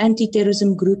African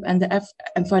Anti-Terrorism Group and the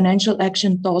Financial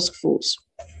Action Task Force.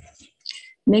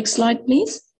 Next slide,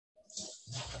 please.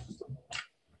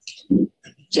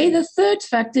 Chair, the third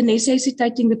factor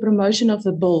necessitating the promotion of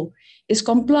the bill is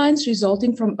compliance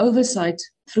resulting from oversight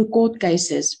through court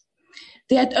cases.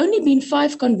 There had only been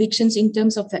 5 convictions in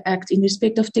terms of the Act in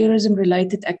respect of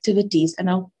terrorism-related activities, and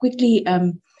I'll quickly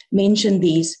mention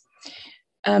these.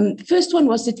 First one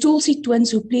was the Tulsi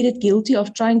twins who pleaded guilty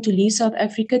of trying to leave South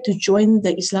Africa to join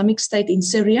the Islamic State in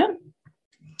Syria.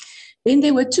 Then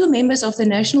there were 2 members of the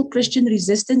National Christian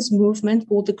Resistance Movement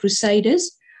called the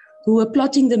Crusaders who were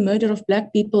plotting the murder of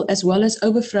Black people as well as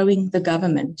overthrowing the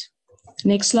government.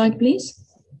 Next slide, please.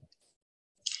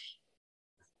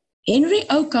 Henry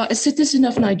Oka, a citizen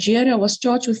of Nigeria, was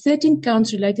charged with 13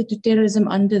 counts related to terrorism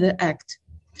under the Act.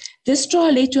 This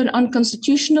trial led to an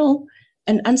unconstitutional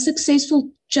and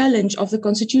unsuccessful challenge of the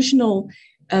constitutional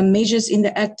measures in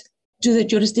the Act to the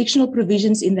jurisdictional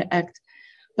provisions in the Act.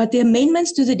 But the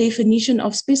amendments to the definition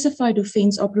of specified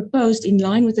offence are proposed in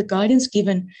line with the guidance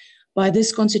given by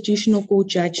this Constitutional Court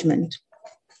judgment.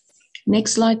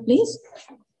 Next slide, please.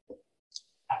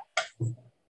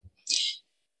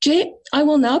 Chair, I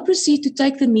will now proceed to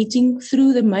take the meeting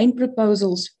through the main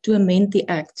proposals to amend the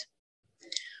Act.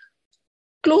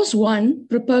 Clause 1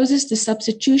 proposes the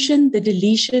substitution, the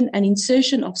deletion, and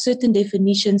insertion of certain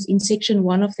definitions in Section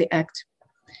 1 of the Act.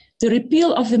 The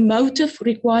repeal of the motive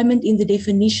requirement in the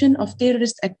definition of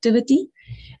terrorist activity,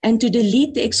 and to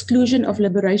delete the exclusion of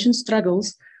liberation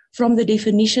struggles from the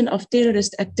definition of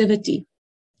terrorist activity.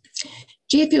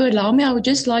 Chair, if you allow me, I would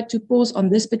just like to pause on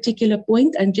this particular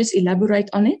point and just elaborate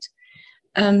on it.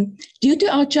 Due to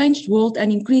our changed world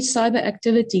and increased cyber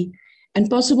activity and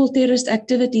possible terrorist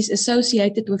activities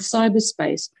associated with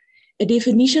cyberspace, a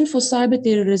definition for cyber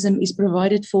terrorism is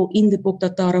provided for in the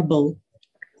Poktatara Bill.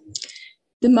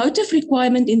 The motive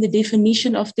requirement in the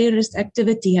definition of terrorist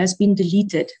activity has been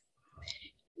deleted.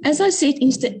 As I said,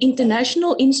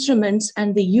 international instruments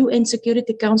and the UN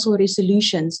Security Council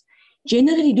resolutions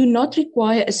generally do not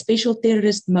require a special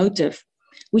terrorist motive,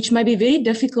 which may be very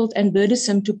difficult and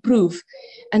burdensome to prove,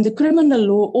 and the criminal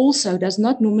law also does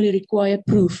not normally require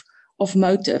proof of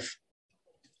motive.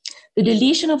 The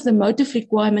deletion of the motive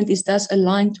requirement is thus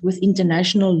aligned with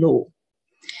international law.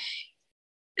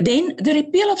 Then, the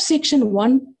repeal of Section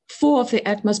 1(4) of the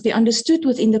Act must be understood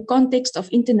within the context of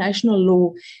international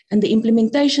law and the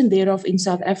implementation thereof in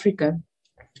South Africa.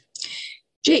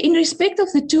 Chair, in respect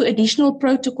of the 2 additional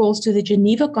protocols to the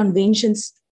Geneva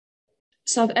Conventions,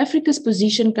 South Africa's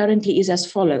position currently is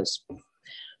as follows.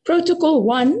 Protocol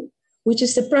 1, which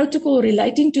is the protocol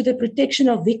relating to the protection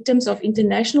of victims of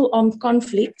international armed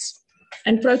conflicts,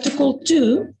 and Protocol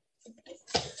 2,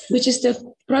 which is the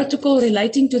protocol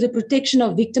relating to the protection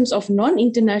of victims of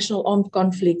non-international armed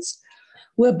conflicts,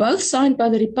 were both signed by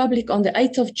the Republic on the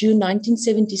 8th of June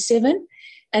 1977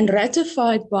 and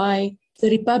ratified by the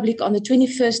Republic on the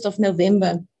 21st of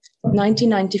November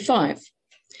 1995.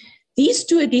 These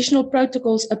 2 additional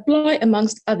protocols apply,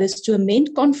 amongst others, to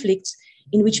amend conflicts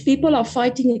in which people are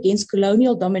fighting against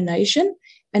colonial domination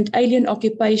and alien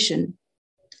occupation.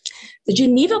 The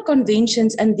Geneva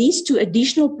Conventions and these 2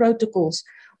 additional protocols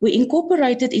were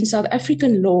incorporated in South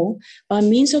African law by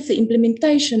means of the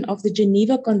implementation of the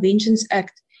Geneva Conventions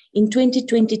Act in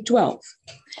 2012.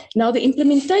 Now, the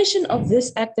implementation of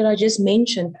this act that I just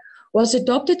mentioned was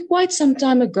adopted quite some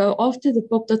time ago after the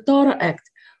Poktatara Act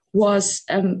was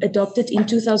adopted in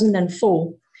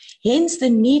 2004. Hence, the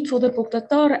need for the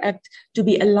Poktatara Act to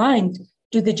be aligned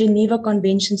to the Geneva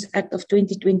Conventions Act of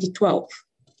 2012.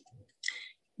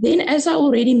 Then, as I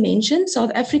already mentioned,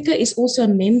 South Africa is also a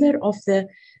member of the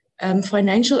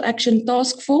Financial Action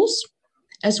Task Force,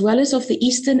 as well as of the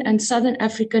Eastern and Southern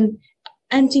African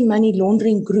Anti-Money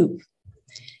Laundering Group.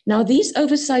 Now, these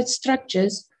oversight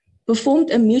structures performed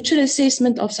a mutual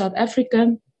assessment of South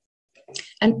Africa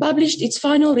and published its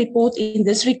final report in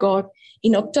this regard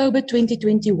in October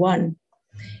 2021.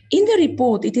 In the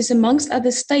report, it is amongst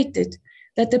others stated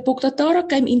that the Poktatara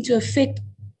came into effect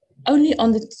only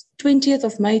on the 20th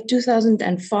of May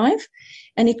 2005,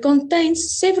 and it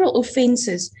contains several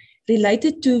offences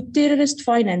related to terrorist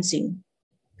financing.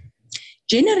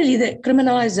 Generally, the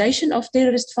criminalization of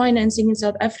terrorist financing in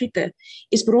South Africa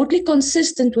is broadly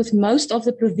consistent with most of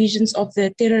the provisions of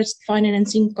the Terrorist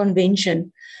Financing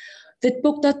Convention. The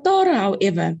Poktatara,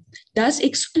 however, does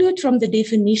exclude from the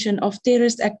definition of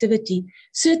terrorist activity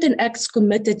certain acts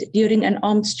committed during an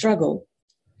armed struggle.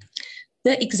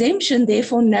 The exemption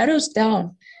therefore narrows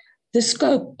down the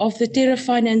scope of the Terror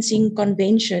Financing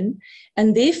Convention,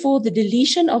 and therefore the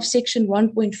deletion of Section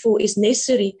 1.4 is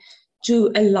necessary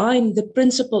to align the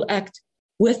Principal Act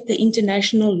with the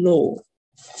international law.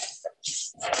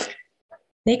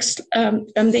 Next,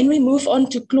 then we move on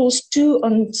to Clause 2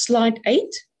 on slide 8.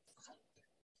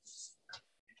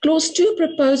 Clause 2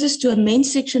 proposes to amend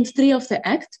Section 3 of the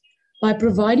Act by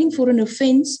providing for an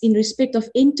offence in respect of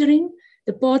entering,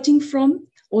 departing from,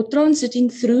 or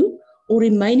transiting through, or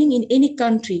remaining in any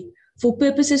country for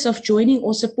purposes of joining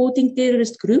or supporting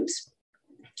terrorist groups,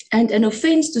 and an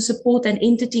offence to support an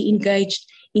entity engaged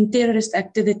in terrorist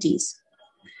activities.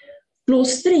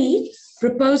 Clause 3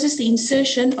 proposes the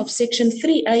insertion of Section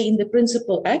 3A in the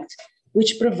Principal Act,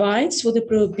 which provides for the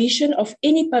prohibition of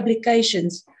any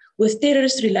publications with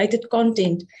terrorist-related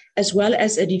content, as well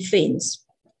as a defence.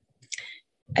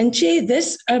 And Chair,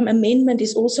 this amendment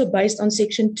is also based on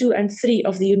Section 2 and 3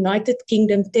 of the United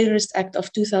Kingdom Terrorist Act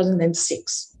of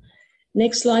 2006.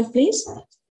 Next slide, please.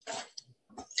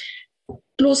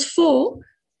 Clause 4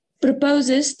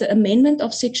 proposes the amendment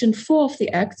of Section 4 of the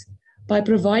Act by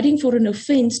providing for an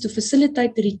offence to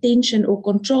facilitate the retention or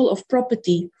control of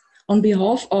property on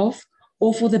behalf of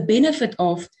or for the benefit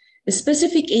of a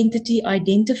specific entity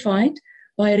identified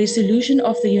by a resolution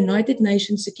of the United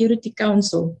Nations Security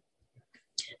Council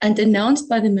and announced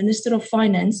by the Minister of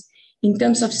Finance in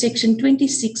terms of Section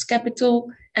 26,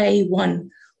 capital A1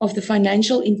 of the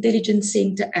Financial Intelligence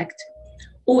Centre Act,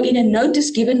 or in a notice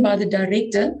given by the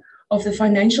Director of the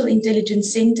Financial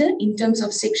Intelligence Centre in terms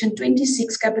of Section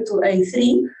 26, capital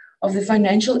A3 of the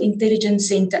Financial Intelligence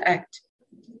Centre Act.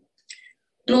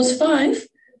 Clause 5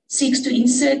 seeks to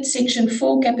insert Section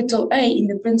 4, capital A in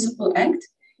the Principal Act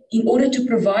in order to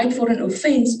provide for an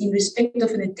offence in respect of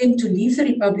an attempt to leave the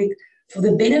Republic for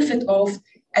the benefit of,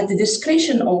 at the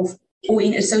discretion of, or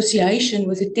in association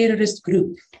with a terrorist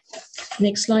group.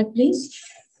 Next slide, please.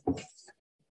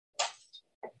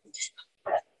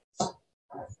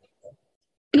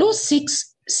 Clause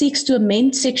 6 seeks to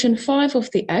amend Section 5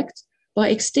 of the Act by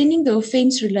extending the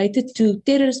offence related to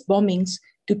terrorist bombings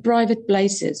to private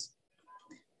places.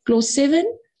 Clause 7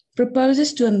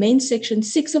 proposes to amend Section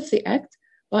 6 of the Act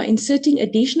by inserting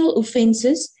additional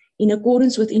offences in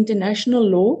accordance with international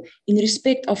law in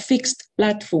respect of fixed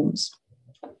platforms.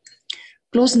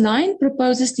 Clause 9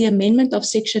 proposes the amendment of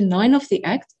Section 9 of the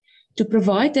Act to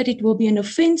provide that it will be an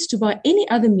offence to by any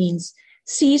other means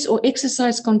seize or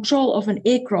exercise control of an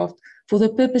aircraft for the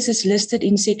purposes listed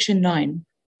in Section 9.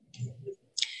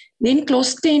 Then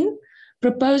Clause 10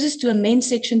 proposes to amend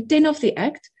Section 10 of the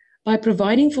Act by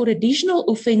providing for additional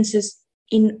offences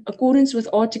in accordance with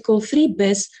Article 3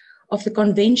 bis of the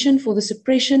Convention for the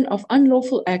Suppression of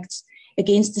Unlawful Acts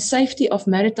against the Safety of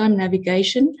Maritime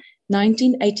Navigation,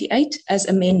 1988, as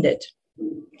amended.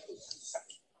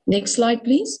 Next slide,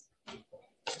 please.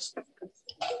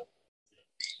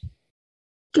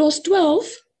 Clause 12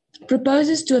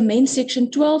 proposes to amend Section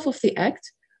 12 of the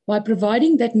Act by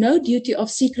providing that no duty of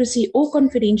secrecy or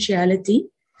confidentiality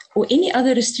or any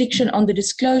other restriction on the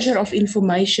disclosure of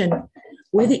information,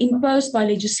 whether imposed by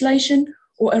legislation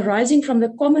or arising from the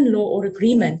common law or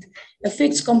agreement,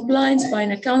 affects compliance by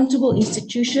an accountable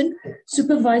institution,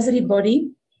 supervisory body,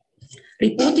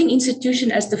 reporting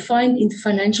institution as defined in the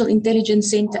Financial Intelligence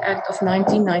Centre Act of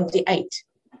 1998.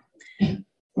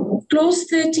 Clause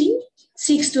 13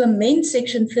 seeks to amend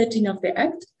Section 13 of the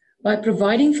Act by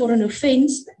providing for an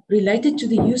offence related to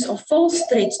the use of false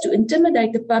threats to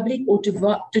intimidate the public or to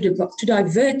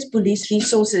divert police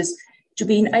resources to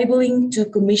be enabling to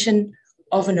commission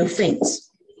of an offence.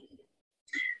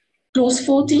 Clause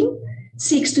 14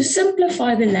 seeks to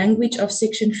simplify the language of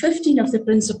Section 15 of the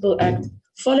Principal Act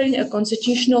following a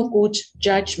Constitutional Court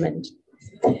judgment.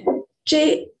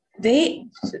 Chair,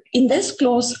 in this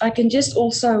clause, I can just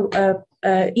also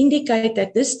indicate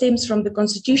that this stems from the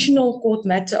Constitutional Court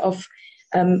matter of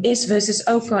S versus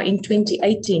Oka in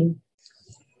 2018.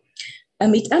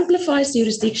 It amplifies the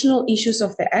jurisdictional issues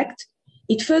of the Act.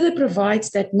 It further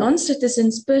provides that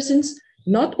non-citizens, persons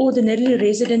not ordinarily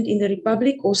resident in the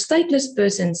Republic, or stateless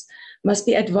persons must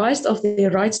be advised of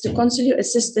their rights to consular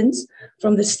assistance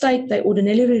from the state they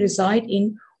ordinarily reside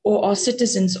in or are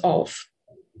citizens of.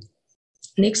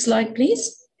 Next slide,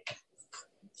 please.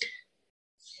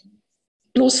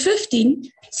 Clause 15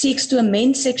 seeks to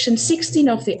amend Section 16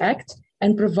 of the Act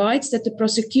and provides that the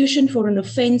prosecution for an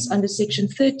offence under Section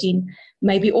 13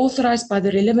 may be authorised by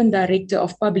the relevant Director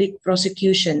of Public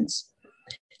Prosecutions.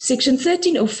 Section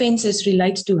 13 offences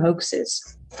relate to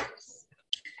hoaxes.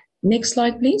 Next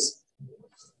slide, please.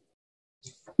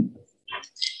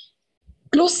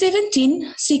 Clause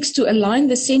 17 seeks to align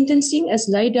the sentencing as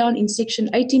laid down in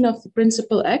Section 18 of the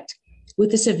Principal Act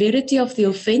with the severity of the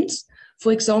offence,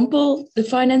 for example, the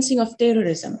financing of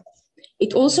terrorism.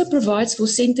 It also provides for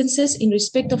sentences in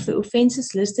respect of the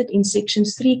offences listed in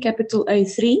Sections 3 capital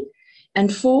A3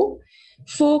 and 4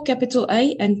 capital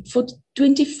A and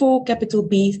 24 capital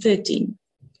B 13.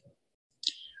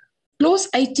 Clause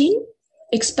 18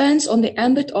 expands on the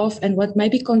ambit of and what may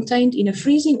be contained in a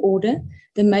freezing order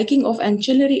the making of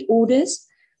ancillary orders,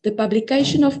 the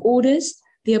publication of orders,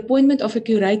 the appointment of a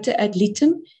curator ad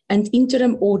litem, and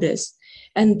interim orders.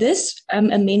 And this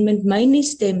amendment mainly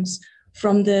stems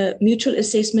from the mutual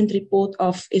assessment report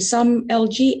of ISAM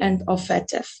LG and of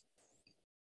FATF.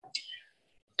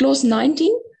 Clause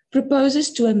 19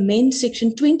 proposes to amend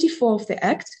Section 24 of the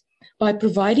Act by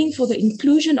providing for the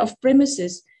inclusion of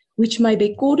premises which may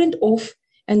be cordoned off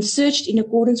and searched in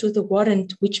accordance with a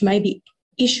warrant which may be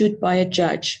issued by a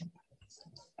judge.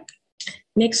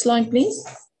 Next slide, please.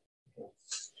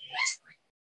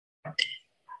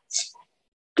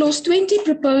 Clause 20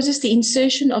 proposes the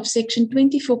insertion of Section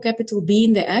 24 capital B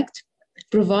in the Act,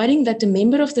 providing that a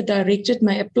member of the Directorate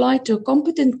may apply to a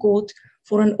competent court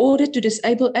for an order to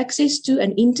disable access to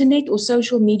an internet or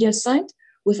social media site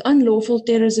with unlawful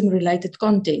terrorism-related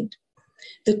content.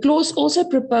 The clause also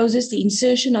proposes the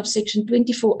insertion of Section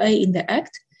 24A in the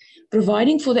Act,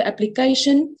 providing for the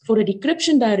application for a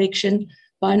decryption direction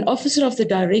by an officer of the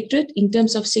Directorate in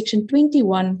terms of Section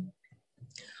 21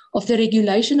 of the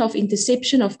Regulation of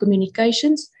Interception of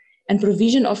Communications and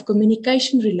Provision of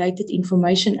Communication-Related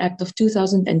Information Act of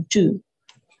 2002.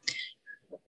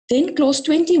 Then Clause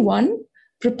 21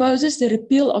 proposes the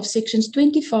repeal of Sections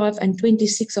 25 and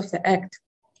 26 of the Act.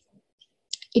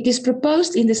 It is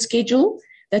proposed in the schedule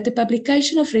that the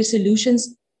publication of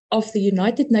resolutions of the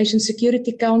United Nations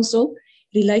Security Council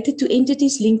related to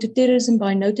entities linked to terrorism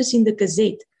by notice in the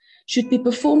Gazette should be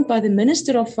performed by the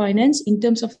Minister of Finance in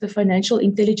terms of the Financial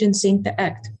Intelligence Centre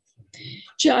Act.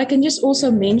 Chair, I can just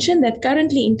also mention that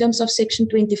currently in terms of Section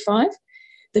 25,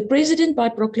 the President by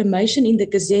proclamation in the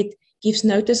Gazette gives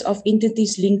notice of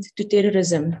entities linked to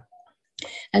terrorism.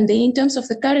 And then in terms of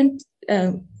the current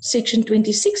Section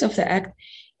 26 of the Act,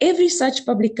 every such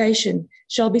publication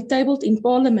shall be tabled in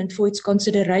Parliament for its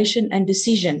consideration and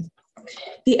decision.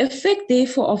 The effect,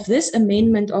 therefore, of this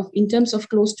amendment in terms of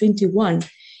Clause 21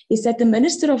 is that the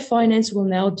Minister of Finance will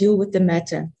now deal with the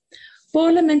matter.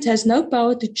 Parliament has no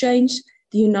power to change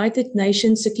the United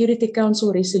Nations Security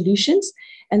Council resolutions,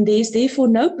 and there is therefore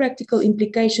no practical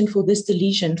implication for this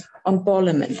deletion on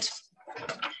Parliament.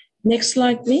 Next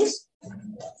slide, please.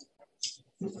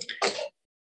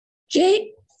 Chair,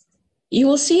 you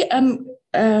will see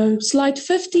slide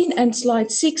 15 and slide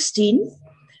 16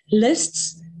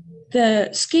 lists the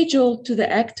schedule to the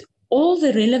Act, all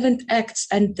the relevant acts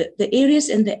and the areas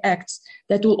in the acts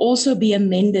that will also be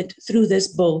amended through this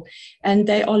bill. And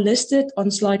they are listed on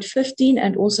slide 15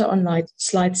 and also on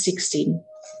slide 16.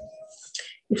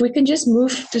 If we can just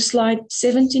move to slide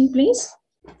 17, please.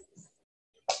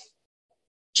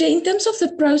 Chair, in terms of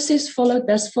the process followed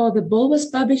thus far, the bill was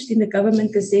published in the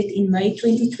Government Gazette in May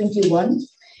 2021,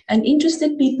 and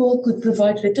interested people could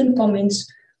provide written comments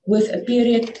within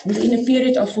a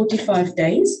period of 45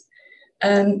 days.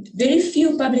 Very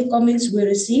few public comments were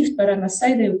received, but I must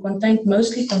say they contained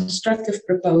mostly constructive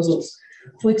proposals.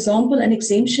 For example, an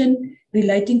exemption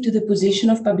relating to the possession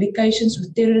of publications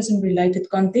with terrorism-related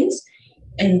contents,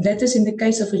 and that is in the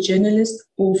case of a journalist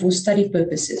or for study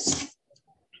purposes.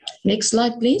 Next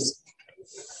slide, please.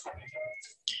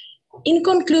 In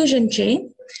conclusion, Chair,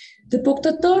 the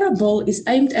Poktatara Bill is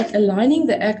aimed at aligning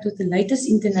the Act with the latest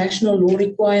international law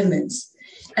requirements,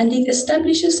 and it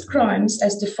establishes crimes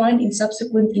as defined in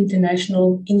subsequent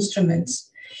international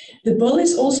instruments. The bill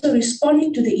is also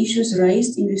responding to the issues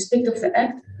raised in respect of the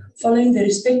Act following the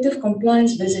respective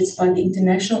compliance visits by the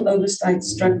international oversight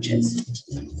structures.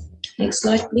 Next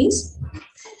slide, please.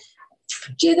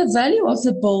 Chair, the value of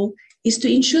the bill is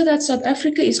to ensure that South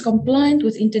Africa is compliant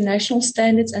with international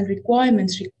standards and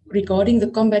requirements regarding the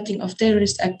combating of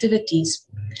terrorist activities.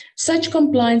 Such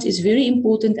compliance is very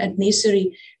important and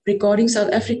necessary regarding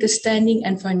South Africa's standing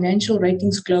and financial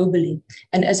ratings globally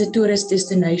and as a tourist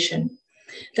destination.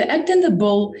 The Act and the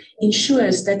bill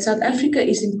ensures that South Africa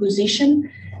is in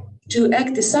position to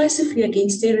act decisively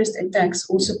against terrorist attacks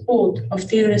or support of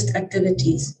terrorist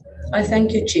activities. I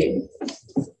thank you, Chair.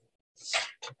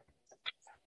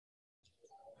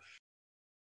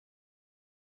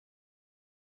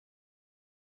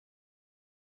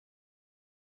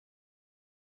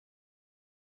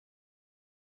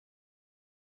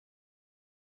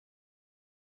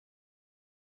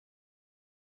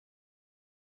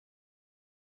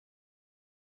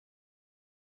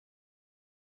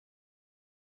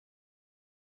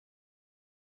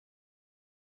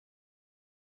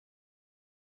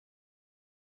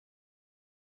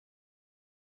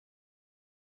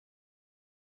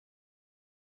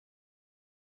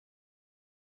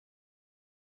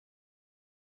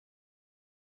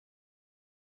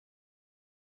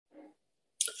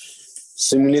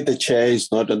 Seemingly the chair is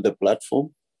not on the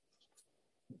platform.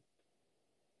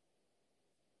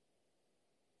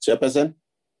 Chairperson?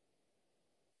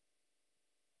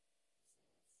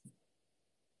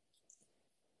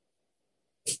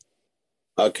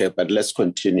 Okay, but let's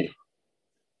continue.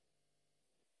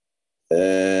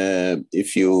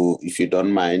 If you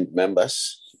don't mind,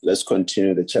 members, let's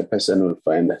continue. The chairperson will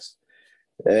find us.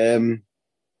 Can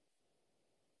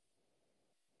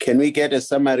we get a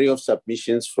summary of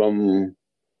submissions from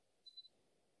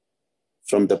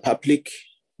the public,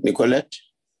 Nicolette?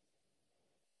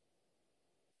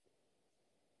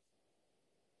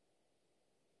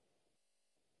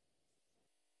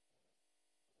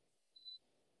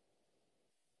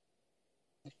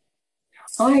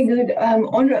 Hi,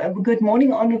 good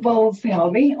morning, Honourable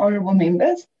Siavi, honourable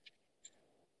members.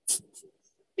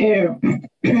 Let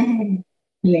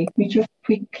me just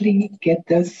quickly get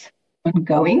this one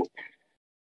going.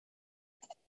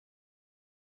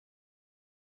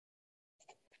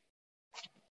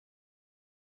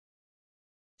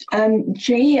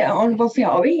 Chair, Honourable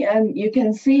Siavi, you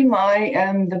can see my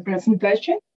the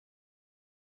presentation.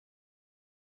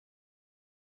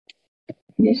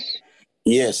 Yes.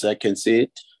 Yes, I can see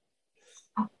it.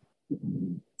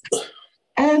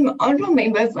 Honourable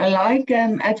members, like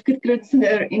Advocate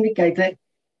Kritzner indicated,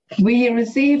 we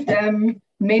received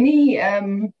many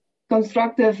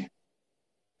constructive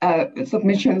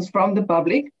submissions from the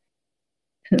public.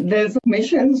 The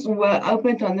submissions were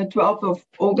opened on the 12th of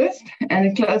August and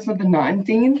it closed on the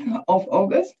 19th of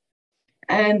August.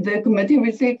 And the committee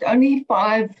received only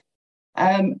 5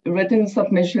 written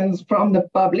submissions from the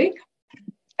public.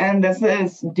 And this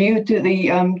is due to the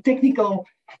technical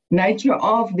nature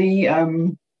of the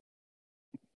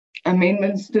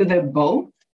amendments to the bill.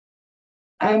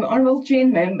 Honourable Chair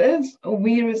members,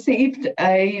 we received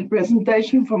a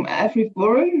presentation from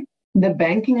AfriForum, the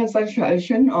Banking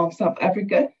Association of South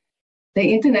Africa,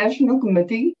 the International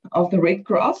Committee of the Red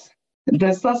Cross,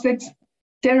 the Sussex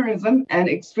Terrorism and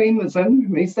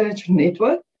Extremism Research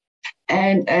Network,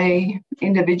 and an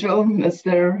individual,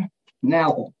 Mr.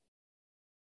 Nell.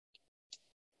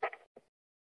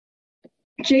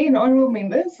 Chair and honourable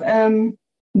members,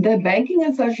 the Banking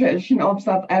Association of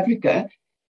South Africa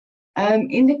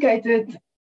indicated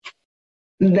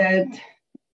that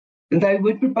they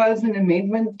would propose an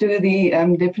amendment to the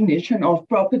definition of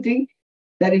property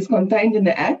that is contained in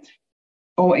the Act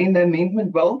or in the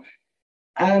amendment bill,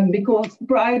 because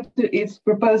prior to its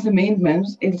proposed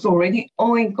amendments, it's already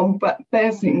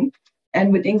all-encompassing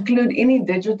and would include any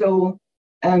digital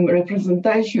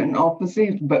representation of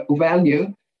perceived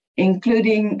value,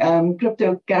 including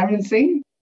cryptocurrency.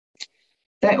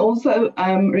 They also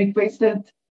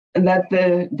requested that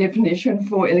the definition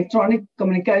for electronic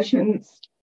communications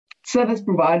service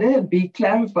provider be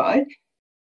clarified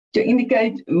to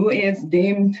indicate who is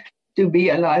deemed to be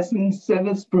a licensed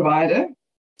service provider.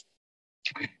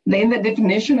 Then the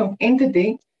definition of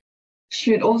entity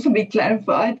should also be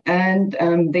clarified and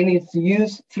then it's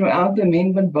used throughout the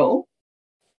amendment bill.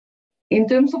 In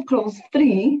terms of clause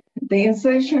 3, the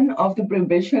insertion of the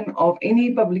prohibition of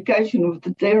any publication of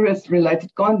the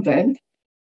terrorist-related content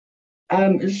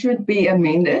should be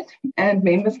amended, and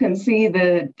members can see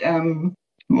the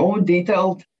more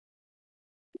detailed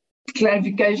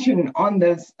clarification on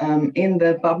this in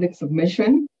the public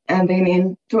submission. And then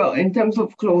in terms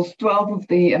of clause 12 of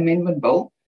the amendment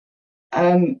bill,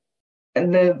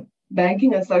 the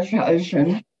Banking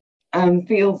Association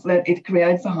feels that it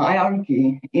creates a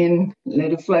hierarchy in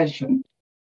legislation.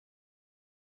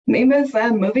 Members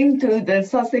are moving to the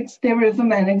Sussex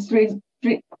Terrorism and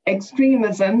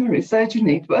Extremism Research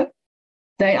Network.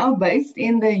 They are based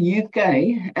in the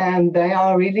UK and they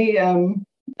are really a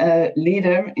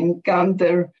leader in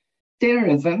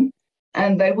counter-terrorism,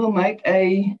 and they will make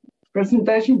a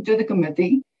presentation to the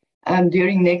committee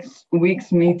during next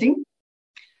week's meeting.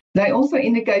 They also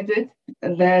indicated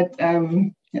that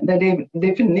the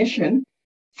definition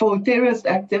for terrorist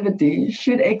activity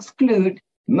should exclude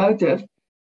motive,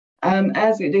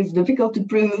 as it is difficult to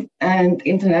prove and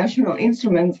international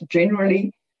instruments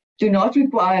generally do not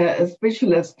require a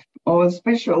specialist or a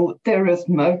special terrorist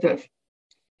motive.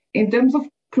 In terms of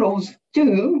clause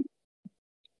 2,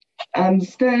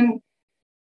 Stern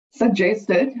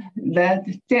suggested that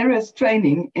terrorist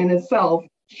training in itself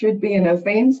should be an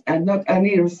offence and not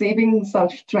only receiving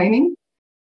such training.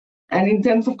 And in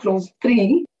terms of clause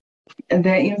 3,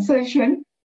 the insertion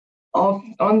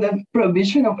on the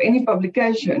prohibition of any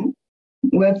publication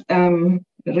with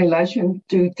relation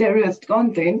to terrorist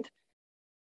content,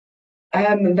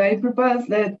 they propose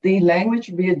that the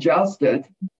language be adjusted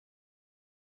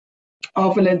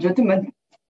of a legitimate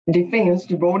defence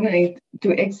to broaden it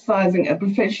to exercising a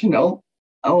professional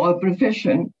or a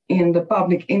profession in the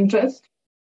public interest.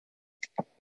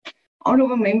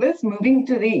 Honourable members, moving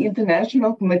to the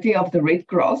International Committee of the Red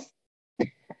Cross,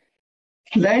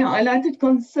 they highlighted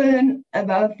concern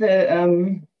about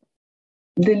the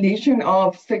deletion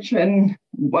of Section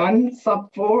 1,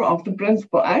 Sub 4 of the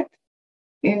Principal Act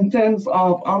in terms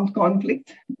of armed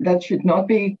conflict that should not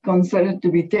be considered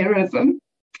to be terrorism.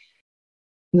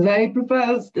 They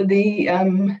proposed the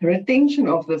retention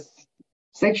of this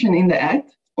section in the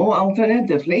Act, or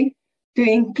alternatively, to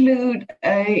include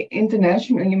an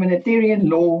international humanitarian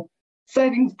law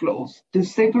savings clause to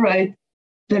separate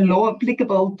the law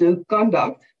applicable to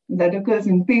conduct that occurs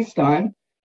in peacetime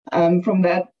from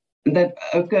that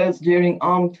occurs during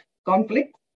armed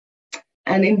conflict.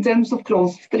 And in terms of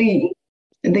clause 3,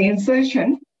 the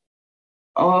insertion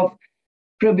of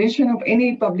provision of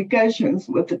any publications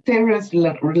with the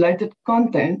terrorist-related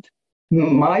content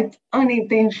might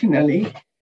unintentionally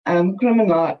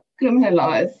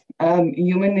criminalize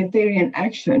humanitarian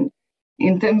action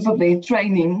in terms of their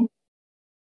training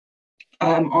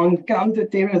on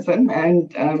counter-terrorism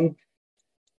and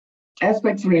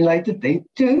aspects related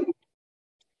thereto.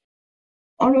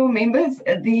 Honourable members,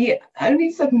 the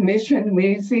only submission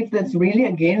we received that's really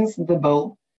against the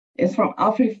bill is from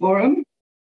AfriForum.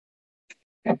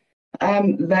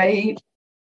 They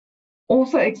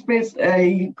also expressed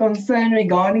a concern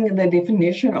regarding the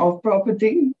definition of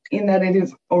property, in that it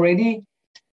is already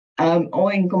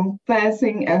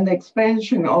all-encompassing, and the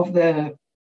expansion of the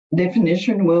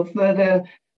definition will further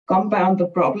compound the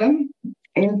problem.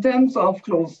 In terms of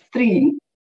clause 3,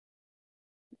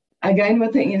 again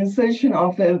with the insertion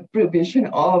of the provision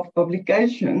of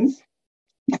publications,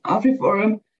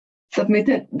 AfriForum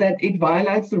submitted that it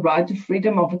violates the right to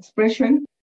freedom of expression,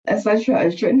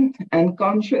 association, and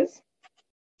conscience.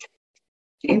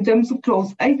 In terms of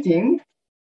clause 18,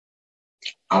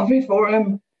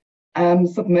 AfriForum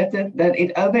submitted that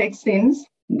it overextends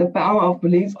the power of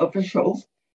police officials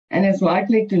and is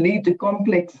likely to lead to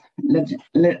complex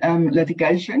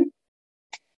litigation.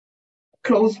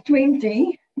 Clause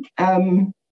 20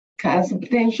 has the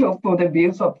potential for the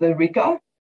abuse of the RICA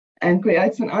and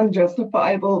creates an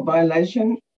unjustifiable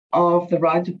violation of the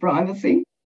right to privacy.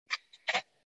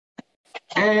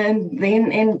 And then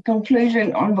in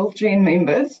conclusion, Honourable Chair and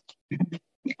members,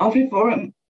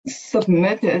 AfriForum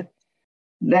submitted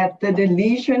that the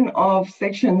deletion of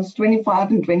sections 25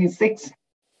 and 26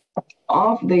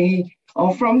 from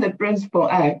the Principal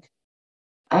Act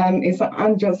is an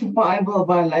unjustifiable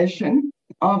violation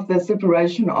of the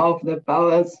separation of the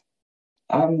powers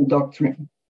doctrine.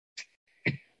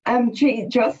 Chair,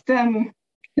 just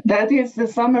that is the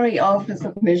summary of the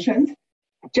submissions.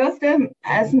 Just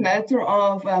as a matter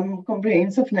of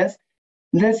comprehensiveness,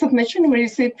 the submission we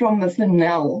received from Mr.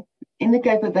 Nell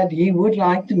indicated that he would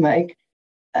like to make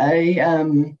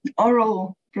a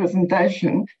oral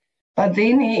presentation, but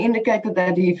then he indicated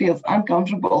that he feels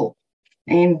uncomfortable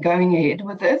in going ahead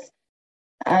with this.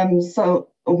 So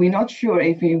we're not sure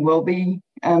if he will be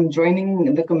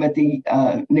joining the committee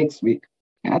next week.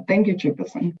 Thank you,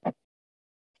 Chairperson.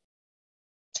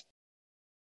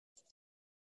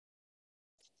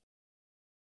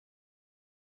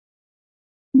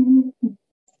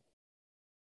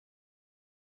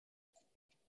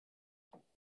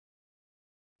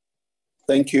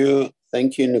 Thank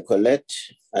you, Nicolette.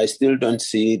 I still don't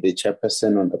see the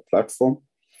chairperson on the platform.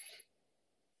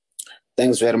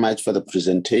 Thanks very much for the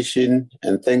presentation,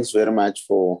 and thanks very much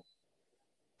for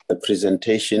the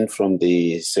presentation from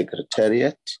the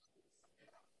Secretariat.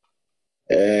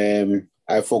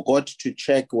 I forgot to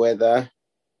check whether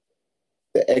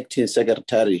the Acting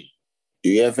Secretary, do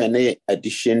you have any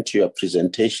addition to your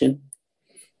presentation?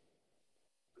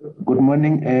 Good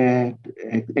morning,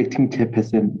 Acting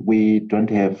Chairperson. We don't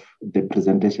have the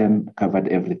presentation covered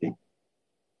everything.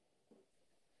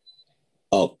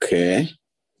 Okay.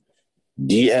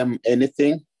 DM,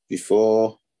 anything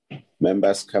before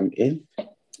members come in?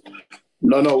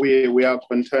 No, we are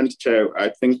content, Chair. I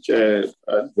think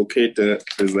Advocate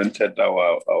presented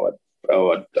our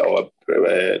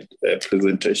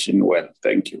presentation well.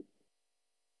 Thank you.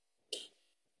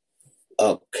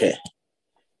 Okay.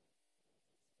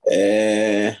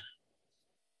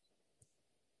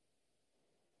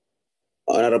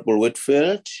 Honorable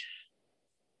Whitfield.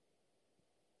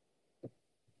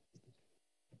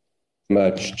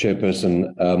 Much,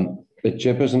 Chairperson.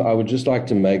 Chairperson, I would just like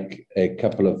to make a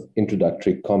couple of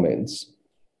introductory comments.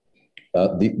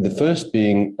 The first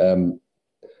being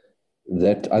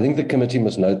that I think the committee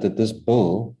must note that this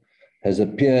bill has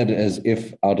appeared as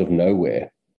if out of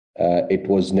nowhere. It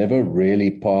was never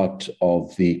really part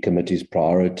of the committee's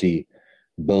priority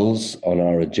bills on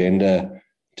our agenda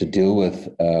to deal with,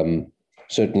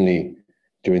 certainly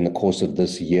during the course of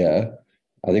this year.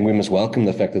 I think we must welcome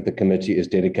the fact that the committee is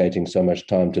dedicating so much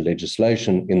time to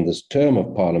legislation in this term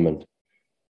of Parliament,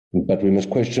 but we must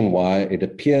question why it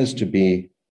appears to be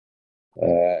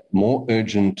more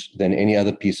urgent than any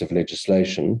other piece of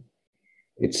legislation.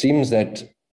 It seems that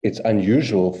it's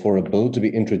unusual for a bill to be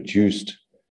introduced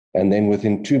and then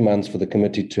within 2 months for the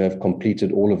committee to have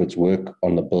completed all of its work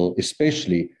on the bill,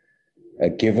 especially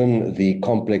given the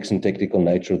complex and technical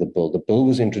nature of the bill. The bill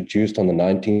was introduced on the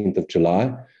 19th of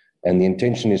July, and the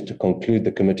intention is to conclude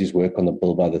the committee's work on the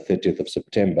bill by the 30th of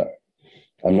September.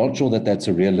 I'm not sure that that's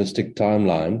a realistic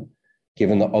timeline,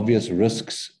 given the obvious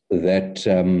risks that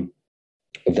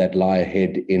that lie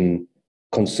ahead in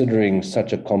considering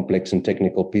such a complex and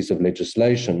technical piece of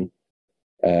legislation,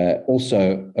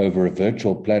 also over a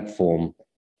virtual platform,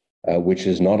 which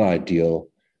is not ideal,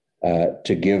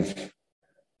 to give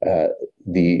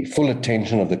the full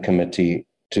attention of the committee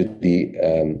to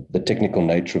the technical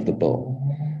nature of the bill.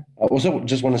 I also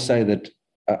just want to say that,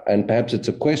 and perhaps it's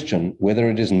a question, whether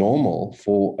it is normal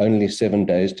for only 7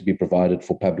 days to be provided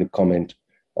for public comment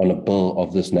on a bill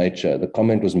of this nature. The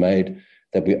comment was made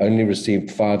that we only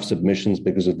received 5 submissions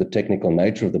because of the technical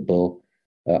nature of the bill.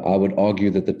 I would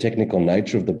argue that the technical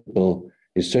nature of the bill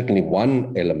is certainly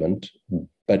one element,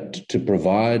 but to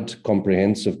provide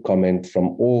comprehensive comment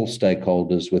from all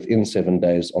stakeholders within 7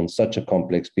 days on such a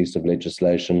complex piece of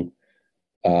legislation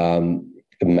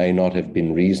may not have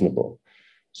been reasonable.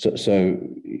 So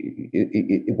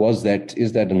is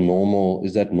that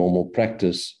normal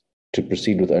practice to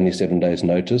proceed with only 7 days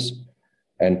notice?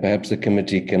 And perhaps the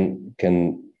committee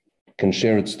can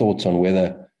share its thoughts on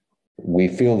whether we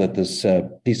feel that this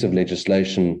piece of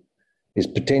legislation is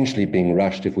potentially being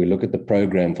rushed if we look at the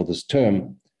program for this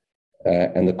term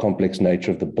and the complex nature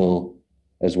of the bill,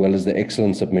 as well as the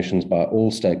excellent submissions by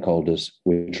all stakeholders,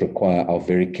 which require our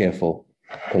very careful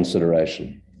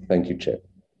consideration. Thank you, Chair.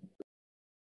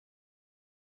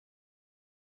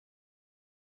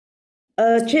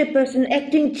 Chairperson,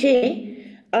 Acting Chair,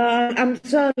 I'm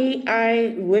sorry,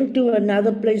 I went to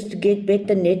another place to get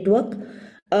better network.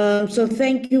 So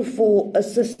thank you for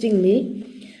assisting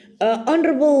me.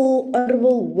 Honorable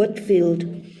Whitfield,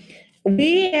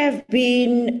 we have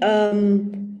been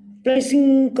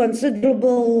placing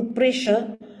considerable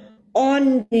pressure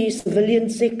on the Civilian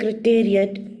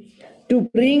Secretariat to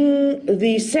bring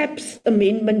the SAPS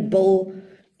Amendment Bill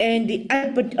and the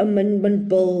IPID Amendment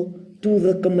Bill to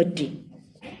the committee.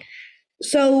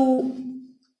 So,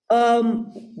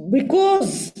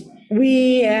 because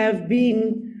we have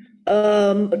been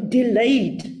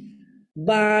delayed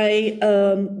by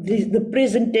the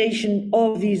presentation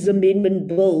of these amendment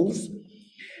bills,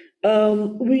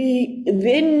 we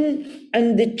then,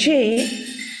 and the chair,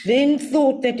 then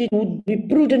thought that it would be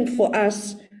prudent for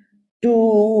us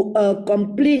to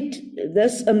complete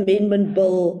this amendment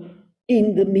bill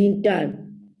in the meantime.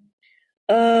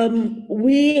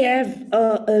 We have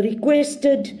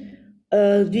requested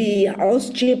the House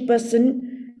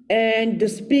Chairperson and the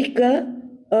Speaker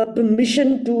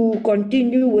permission to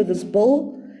continue with this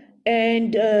bill,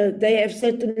 and they have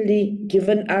certainly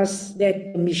given us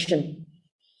that permission.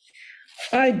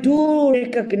 I do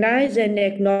recognize and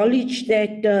acknowledge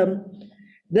that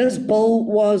this bill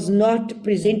was not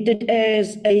presented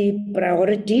as a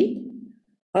priority.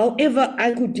 However,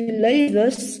 I could delay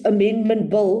this amendment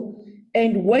bill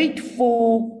and wait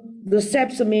for the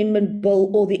SAPS amendment bill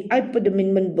or the IPID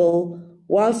amendment bill,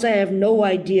 whilst I have no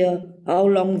idea how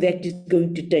long that is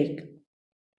going to take.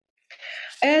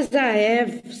 As I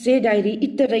have said, I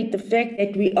reiterate the fact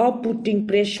that we are putting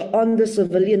pressure on the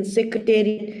Civilian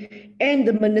Secretariat and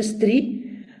the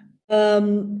Ministry,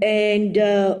 and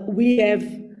we have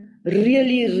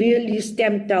really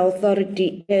stamped our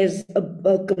authority as a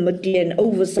committee and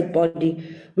oversight body,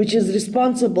 which is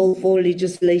responsible for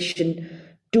legislation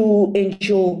to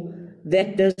ensure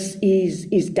that this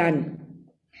is done.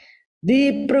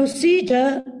 The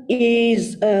procedure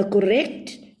is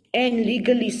correct and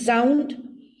legally sound.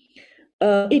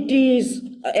 It is,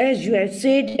 as you have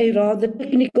said, a rather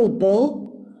technical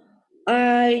bill.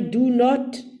 I do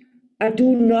not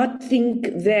think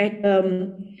that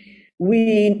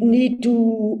we need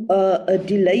to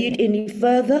delay it any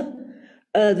further.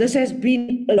 This has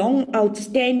been long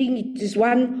outstanding. It is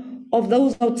one of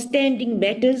those outstanding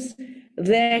matters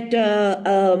that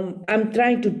I'm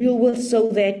trying to deal with so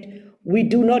that we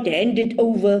do not hand it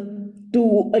over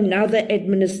to another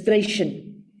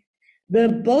administration. The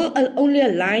bill only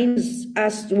aligns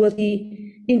us with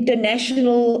the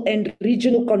international and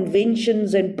regional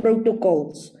conventions and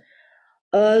protocols.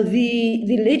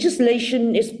 The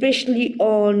legislation, especially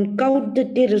on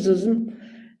counter-terrorism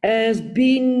has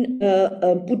been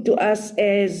put to us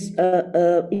as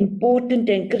important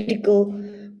and critical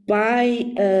by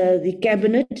the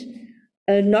cabinet,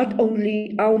 not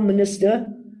only our minister,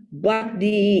 but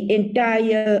the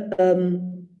entire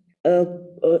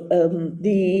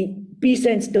the peace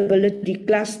and stability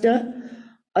cluster.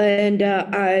 And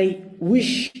I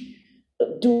wish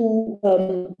to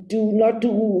not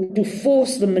to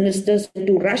force the ministers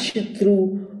to rush it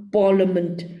through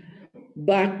Parliament,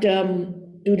 but to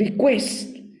request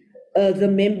the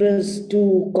members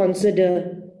to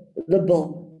consider the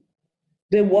bill.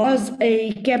 There was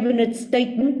a cabinet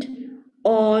statement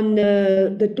on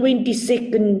the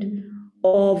 22nd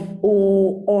of,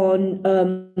 or on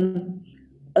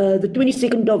the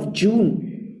 22nd of June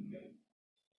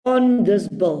on this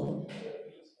bill.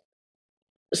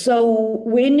 So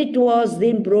when it was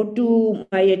then brought to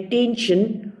my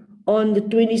attention on the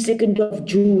 22nd of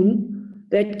June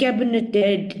that Cabinet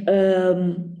had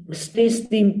stressed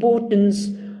the importance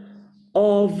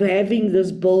of having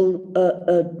this bill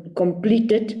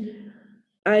completed,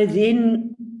 I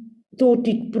then thought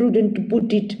it prudent to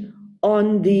put it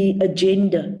on the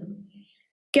agenda.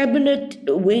 Cabinet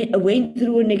went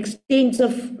through an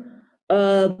extensive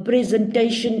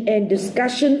presentation and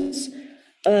discussions.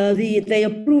 They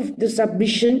approved the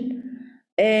submission,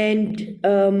 and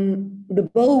the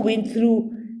bill went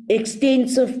through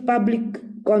extensive public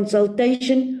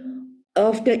consultation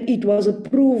after it was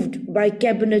approved by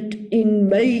Cabinet in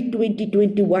May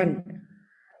 2021.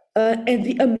 And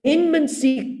the amendments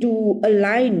seek to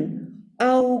align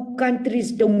our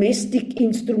country's domestic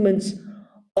instruments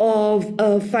of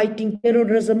fighting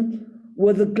terrorism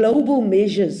with the global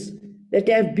measures that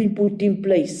have been put in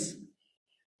place.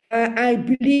 I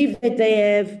believe that they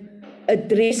have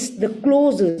addressed the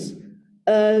clauses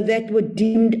that were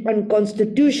deemed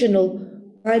unconstitutional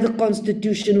by the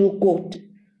Constitutional Court.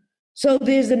 So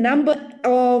there's a number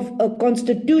of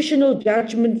constitutional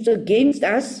judgments against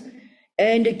us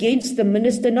and against the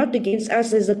minister, not against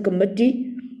us as a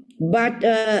committee, but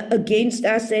against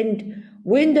us. And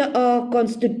when there are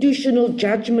constitutional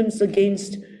judgments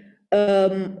against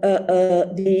the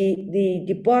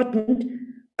department,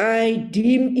 I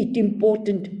deem it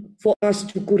important for us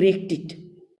to correct it.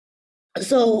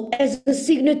 So as a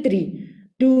signatory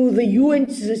to the UN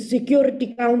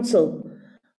Security Council,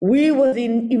 we were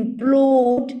then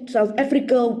implored, South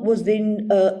Africa was then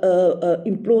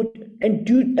implored, and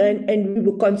we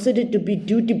were considered to be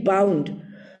duty bound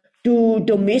to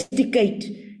domesticate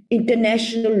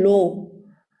international law,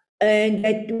 and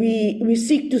that we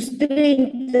seek to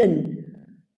strengthen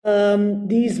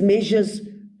these measures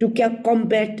to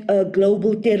combat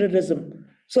global terrorism.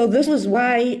 So this was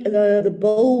why the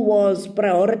bill was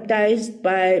prioritized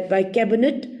by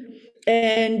Cabinet,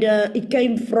 and it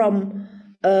came from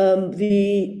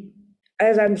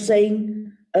as I'm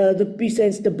saying, the peace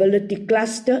and stability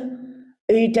cluster.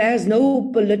 It has no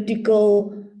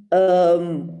political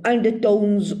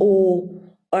undertones, or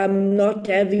I'm not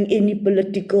having any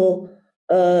political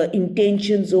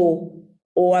intentions, or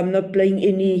I'm not playing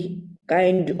any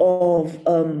kind of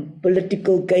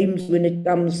political games when it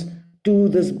comes to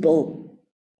this bill.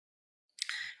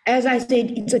 As I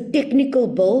said, it's a technical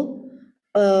bill.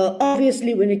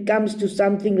 Obviously, when it comes to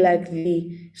something like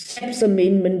the SAPS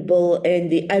Amendment Bill and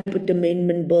the IPIT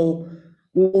Amendment Bill,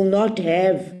 we will not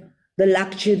have the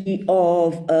luxury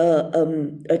of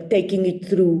taking it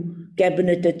through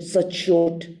Cabinet at such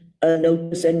short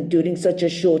notice and during such a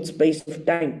short space of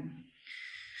time.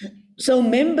 So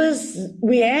members,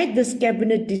 we had this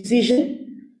Cabinet decision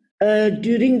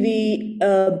during the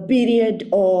period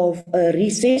of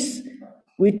recess.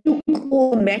 We took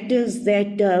all matters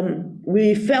that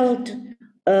we felt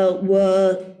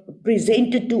were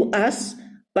presented to us,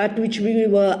 but which we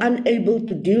were unable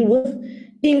to deal with,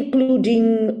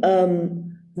 including the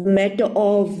matter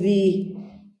of the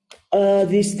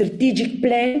strategic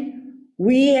plan.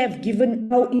 We have given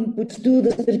our inputs to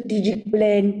the strategic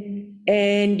plan,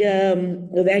 and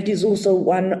that is also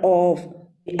one of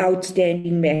the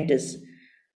outstanding matters.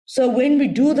 So when we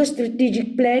do the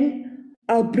strategic plan,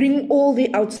 I'll bring all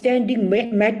the outstanding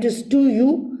matters to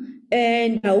you,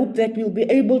 and I hope that we'll be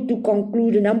able to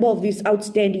conclude a number of these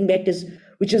outstanding matters,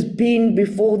 which has been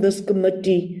before this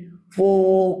committee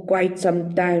for quite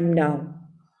some time now.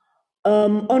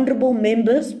 Honourable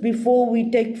members, before we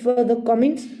take further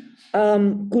comments,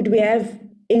 could we have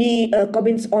any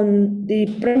comments on the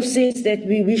process that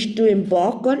we wish to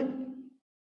embark on?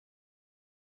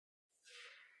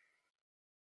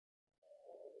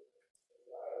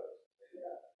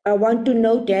 I want to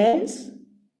note hands.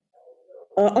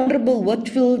 Honourable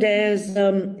Whitfield has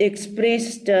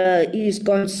expressed his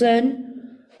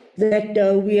concern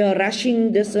that we are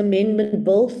rushing this amendment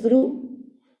bill through?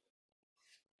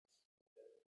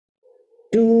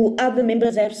 Do other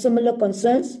members have similar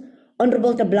concerns?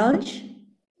 Honorable De Blanche?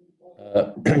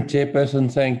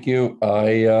 Chairperson, thank you.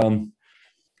 I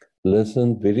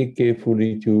listened very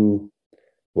carefully to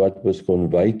what was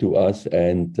conveyed to us,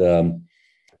 and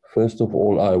first of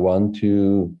all, I want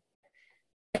to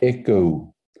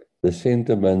echo the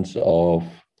sentiments of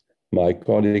my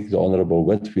colleague, the Honorable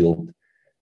Whitfield.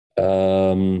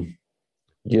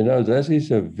 You know, this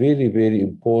is a very, very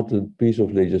important piece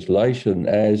of legislation,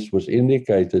 as was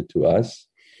indicated to us,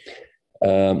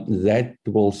 that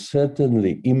will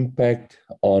certainly impact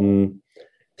on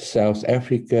South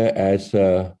Africa as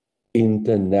an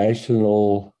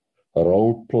international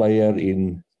role player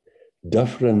in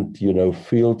different, you know,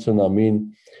 fields. And I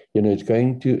mean, you know, it's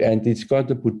going to, and it's got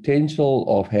the potential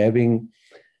of having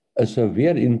a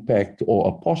severe impact or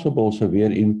a possible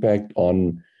severe impact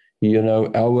on, you know,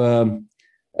 our,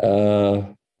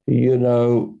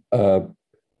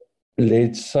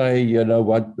 let's say, you know,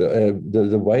 what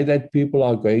the way that people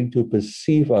are going to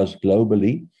perceive us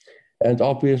globally, and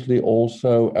obviously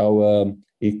also our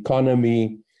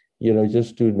economy, you know,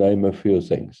 just to name a few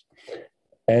things.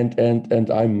 And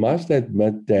I must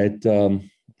admit that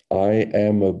I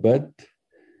am a bit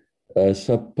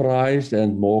surprised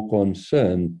and more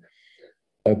concerned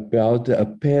about the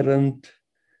apparent,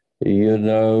 you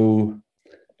know,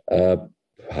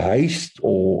 haste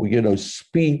or, you know,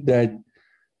 speed that,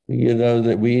 you know,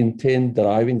 that we intend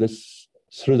driving this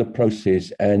through the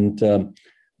process. And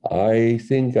I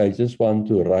think I just want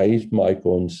to raise my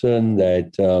concern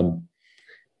that,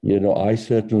 you know, I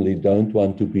certainly don't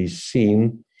want to be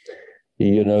seen,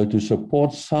 you know, to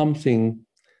support something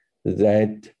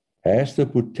that has the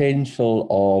potential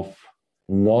of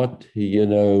not, you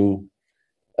know,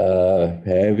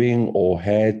 having or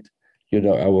had, you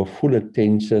know, our full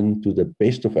attention to the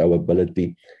best of our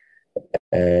ability.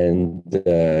 And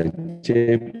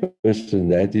Chairperson,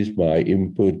 that is my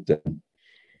input.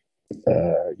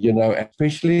 You know,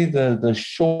 especially the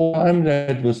short time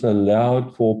that was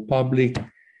allowed for public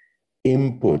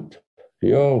input. I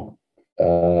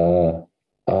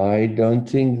don't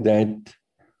think that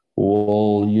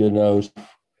will, you know,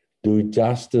 do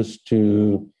justice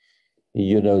to,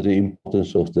 you know, the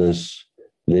importance of this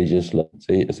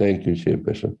legislation. Thank you,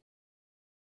 Chairperson.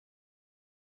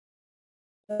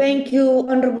 Thank you,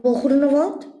 Honorable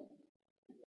Groenewald.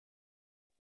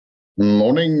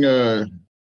 Morning,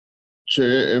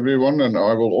 Chair, everyone, and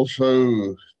I will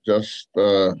also just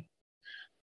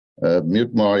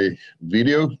mute my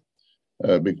video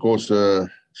because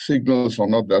signals are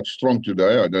not that strong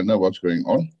today. I don't know what's going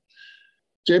on.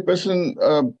 Chairperson,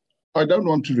 I don't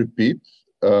want to repeat.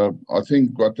 I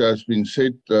think what has been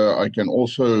said I can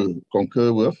also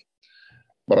concur with,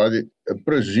 but I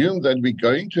presume that we're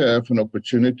going to have an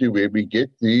opportunity where we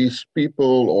get these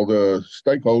people or the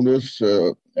stakeholders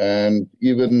and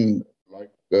even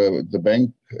like the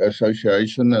Bank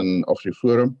Association and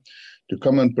AfriForum to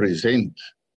come and present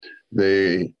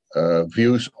their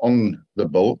views on the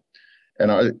bill.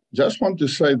 And I just want to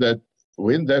say that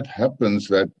when that happens,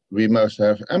 that we must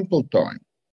have ample time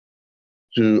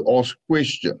to ask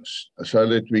questions so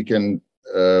that we can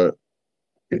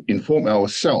inform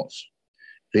ourselves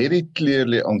very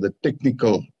clearly on the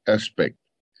technical aspect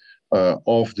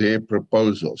of their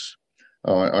proposals.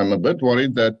 I'm a bit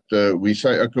worried that we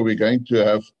say, okay, we're going to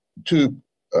have two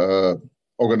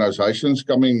organizations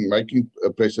coming, making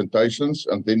presentations,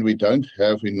 and then we don't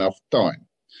have enough time.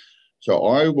 So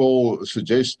I will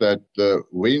suggest that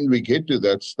when we get to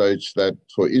that stage, that,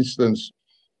 for instance,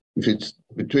 if it's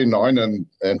between 9 and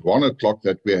 1 o'clock,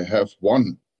 that we have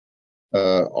one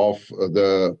of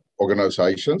the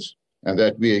organizations, and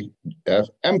that we have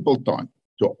ample time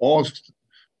to ask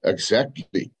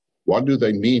exactly what do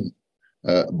they mean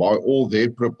by all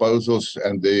their proposals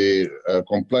and their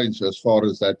complaints as far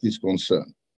as that is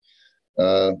concerned.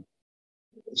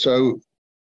 So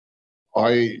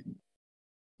I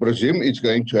presume it's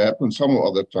going to happen some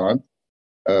other time,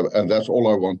 and that's all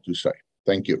I want to say.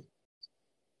 Thank you.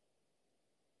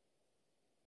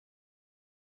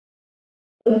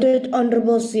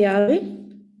 Honorable Siali.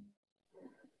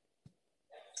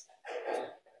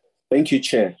 Thank you,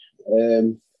 Chair.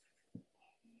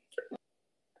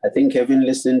 I think having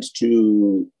listened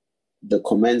to the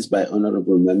comments by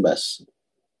honorable members,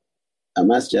 I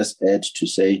must just add to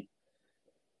say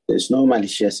there's no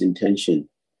malicious intention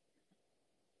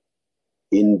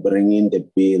in bringing the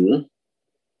bill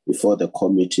before the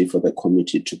committee for the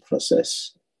committee to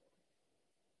process.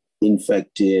 In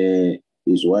fact,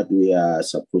 is what we are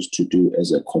supposed to do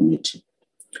as a committee.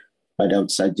 But I would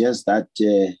suggest that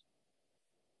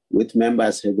with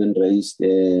members having raised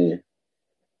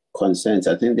concerns,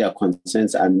 I think their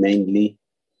concerns are mainly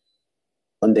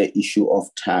on the issue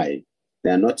of time.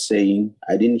 They are not saying,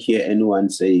 I didn't hear anyone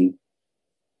saying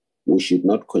we should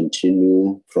not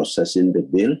continue processing the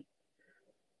bill.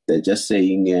 They're just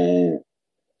saying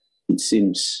it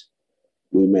seems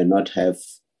we may not have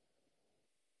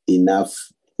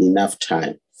enough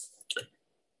time.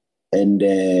 And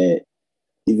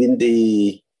even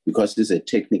because it's a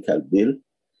technical bill,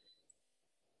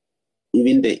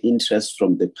 even the interest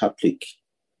from the public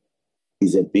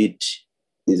is a bit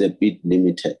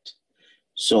limited.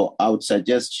 So I would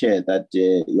suggest, Chair, that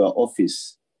your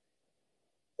office,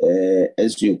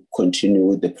 as you continue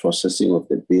with the processing of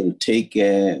the bill, take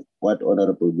what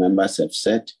honourable members have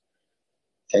said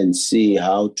and see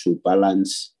how to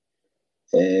balance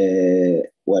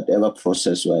whatever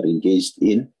process we are engaged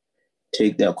in,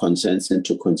 take their concerns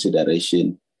into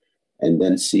consideration, and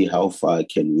then see how far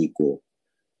can we go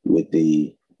with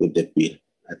the bill.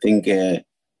 I think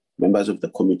members of the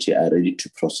committee are ready to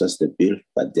process the bill,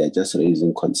 but they are just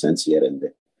raising concerns here and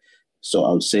there. So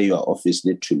I would say your office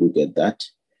need to look at that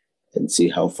and see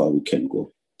how far we can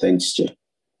go. Thanks, Chair.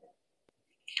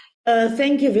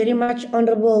 Thank you very much,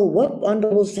 Honourable Whoop,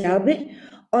 Honourable Selby,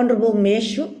 Honourable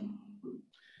Meshu.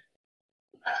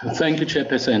 Thank you,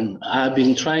 Chairperson. I've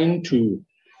been trying to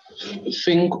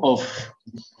think of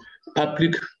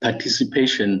public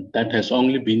participation that has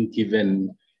only been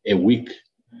given a week,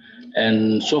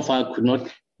 and so far I could not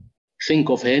think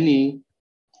of any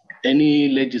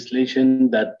legislation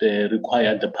that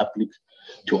required the public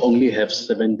to only have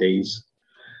 7 days.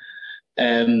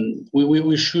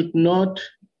 We should not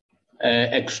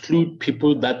exclude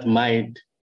people that might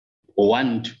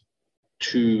want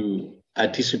to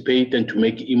participate and to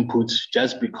make inputs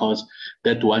just because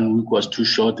that 1 week was too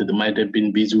short. They might have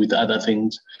been busy with other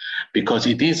things, because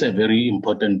it is a very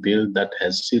important bill that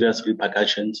has serious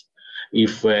repercussions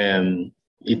if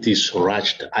it is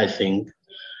rushed, I think.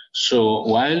 So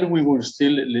while we will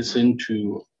still listen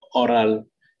to oral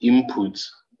inputs,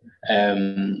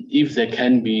 if it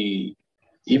can be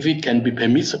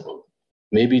permissible,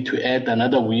 maybe to add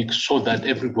another week so that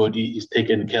everybody is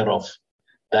taken care of,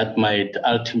 that might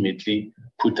ultimately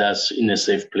put us in a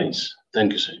safe place.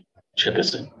 Thank you, sir.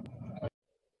 Chairperson.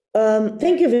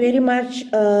 Thank you very much,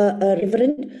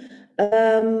 Reverend.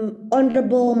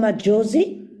 Honourable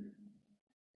Majosi.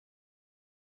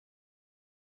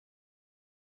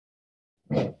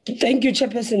 Thank you,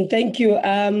 Chairperson. Thank you.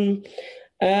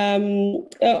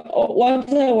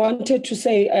 What I wanted to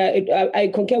say, I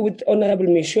concur with Honourable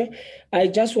Meshu. I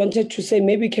just wanted to say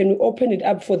maybe can we open it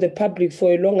up for the public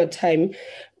for a longer time,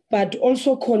 but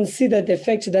also consider the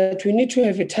fact that we need to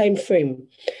have a time frame.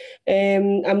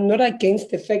 I'm not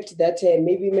against the fact that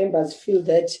maybe members feel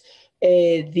that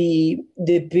the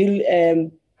bill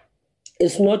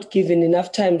is not given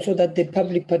enough time so that the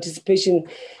public participation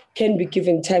can be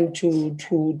given time to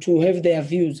have their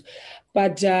views.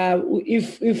 But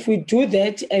if we do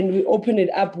that and we open it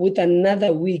up with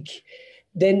another week,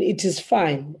 then it is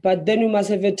fine. But then we must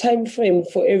have a time frame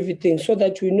for everything so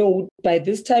that we know by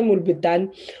this time we'll be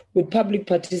done with public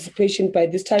participation, by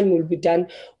this time we'll be done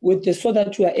with so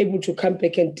that we are able to come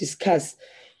back and discuss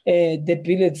the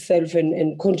bill itself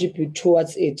and contribute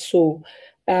towards it. So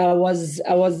I was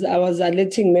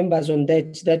alerting members on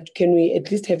that can we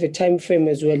at least have a time frame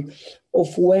as well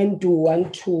of when do we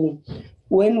want to,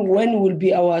 when will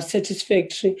be our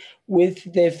satisfactory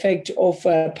with the effect of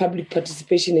public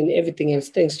participation and everything else.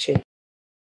 Thanks, Chair.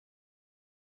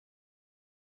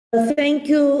 Thank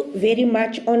you very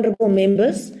much, honourable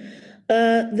members.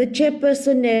 The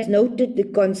chairperson has noted the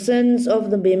concerns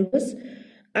of the members.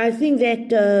 I think that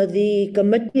the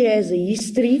committee has a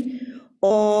history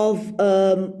of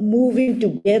moving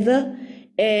together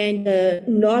and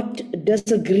not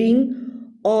disagreeing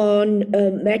on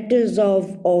matters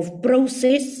of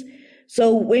process.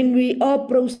 So when we are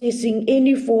processing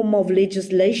any form of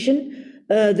legislation,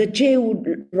 the chair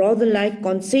would rather like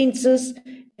consensus,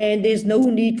 and there's no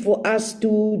need for us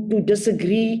to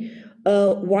disagree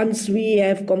once we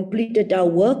have completed our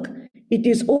work. It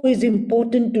is always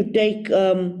important to take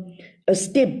a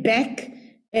step back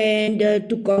and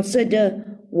to consider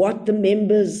what the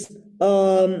members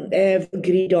have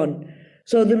agreed on.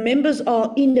 So the members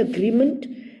are in agreement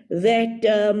that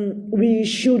we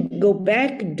should go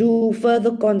back, do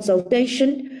further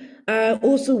consultation. I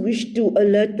also wish to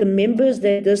alert the members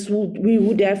that we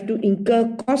would have to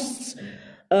incur costs.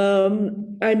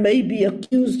 I may be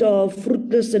accused of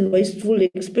fruitless and wasteful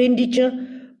expenditure,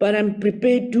 but I'm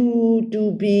prepared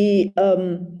to be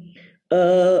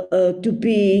to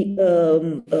be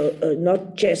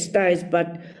not chastised,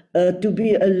 but to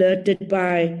be alerted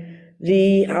by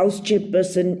the House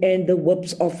Chairperson and the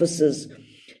whip's officers.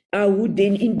 I would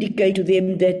then indicate to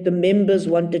them that the members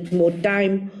wanted more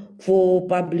time for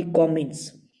public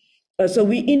comments. So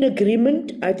we're in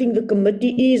agreement. I think the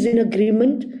committee is in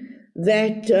agreement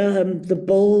that the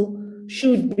bill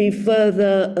should be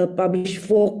further published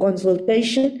for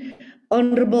consultation.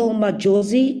 Honorable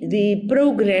Majosi, the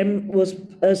program was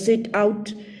set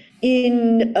out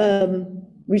in,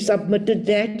 we submitted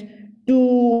that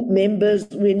to members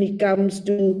when it comes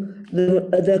to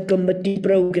the committee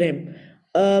program.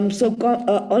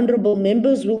 Honorable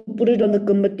members will put it on the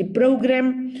committee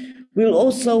program. We'll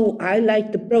also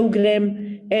highlight the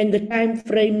program and the time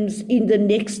frames in the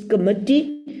next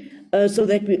committee so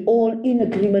that we're all in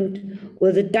agreement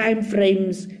with the time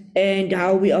frames and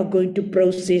how we are going to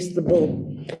process the bill.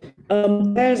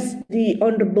 As the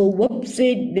Honorable Whip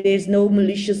said, there's no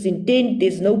malicious intent,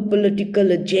 there's no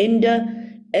political agenda.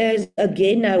 As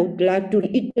again, I would like to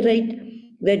reiterate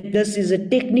that this is a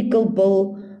technical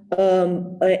bill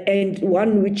and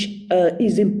one which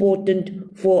is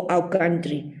important for our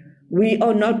country. We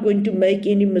are not going to make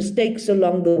any mistakes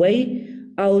along the way.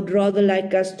 I would rather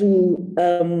like us to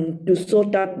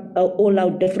sort out all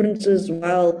our differences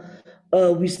while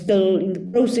we're still in the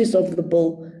process of the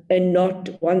bill and not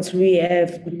once we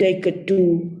have to take it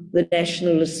to the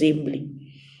National Assembly.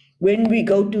 When we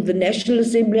go to the National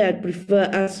Assembly, I'd prefer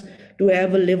us to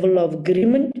have a level of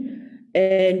agreement,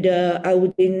 and I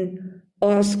would then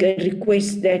ask and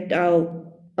request that our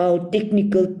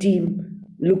technical team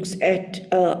looks at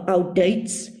our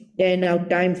dates and our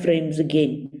time frames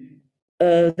again.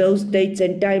 Those dates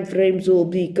and time frames will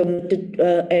be committed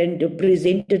and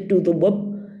presented to the whip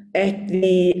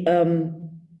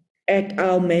at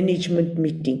our management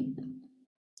meeting.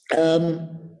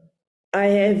 I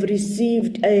have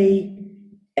received an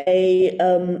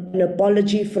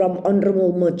apology from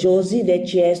Honorable Majosi that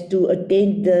she has to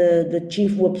attend the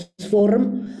Chief Whip's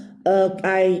forum.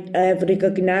 I have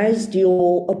recognized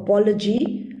your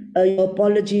apology. Your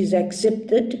apology is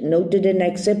accepted, noted and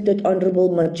accepted, Honorable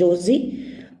Majosi.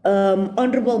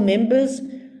 Honorable members,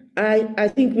 I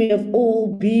think we have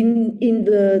all been in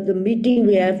the meeting.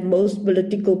 We have most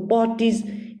political parties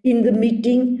in the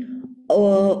meeting.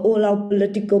 All our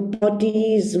political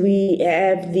parties. We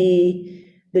have the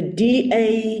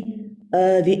DA,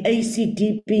 the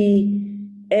ACDP,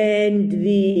 and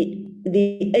the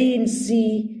ANC,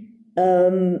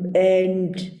 and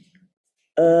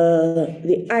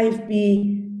the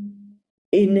IFP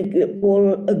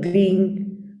all agreeing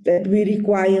that we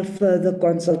require further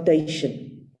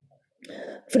consultation.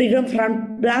 Freedom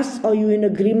Front Plus, are you in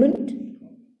agreement?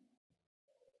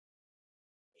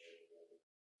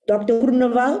 Dr.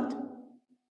 Groenewald,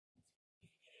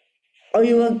 are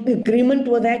you in agreement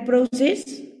with that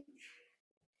process?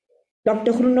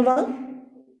 Dr. Groenewald?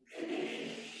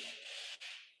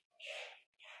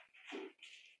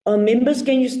 Members,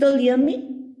 can you still hear me?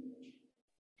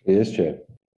 Yes, Chair.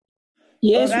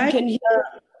 Yes, we can hear.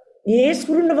 Yes,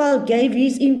 Groenewald gave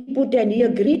his input and he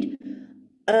agreed.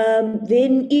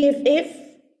 Then EFF?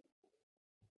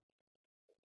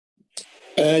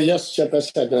 Yes,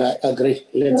 Chairperson, I agree.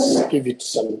 Let's give it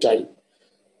some time.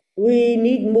 We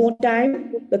need more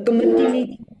time. The committee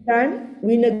needs more time.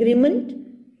 We in agreement?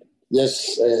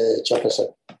 Yes,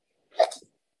 Chairperson.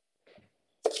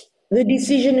 The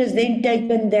decision is then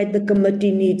taken that the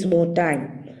committee needs more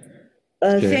time.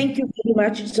 Thank you very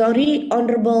much. Sorry,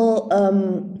 Honorable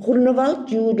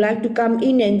Groenewald, you would like to come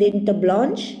in and then to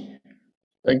Blanche?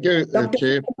 Thank you,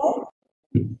 Chair.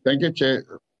 Thank you, Chair.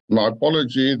 My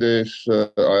apology, I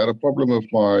had a problem with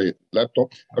my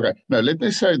laptop. Okay, now let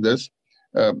me say this.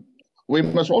 We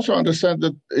must also understand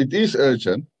that it is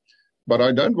urgent, but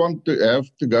I don't want to have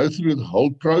to go through the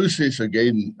whole process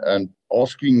again and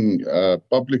asking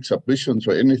public submissions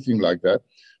or anything like that.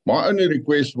 My only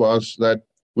request was that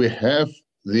we have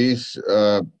these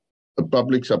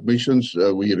public submissions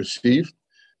we received,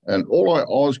 and all I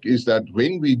ask is that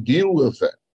when we deal with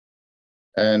that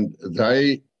and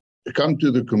they come to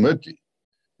the committee,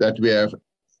 that we have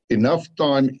enough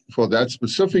time for that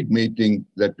specific meeting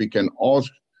that we can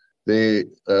ask the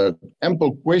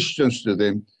ample questions to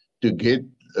them to get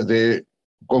their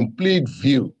complete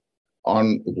view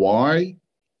on why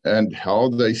and how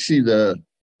they see the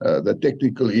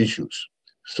technical issues.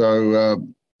 So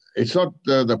it's not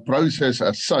the process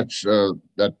as such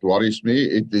that worries me.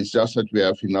 It is just that we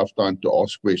have enough time to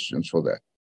ask questions for that.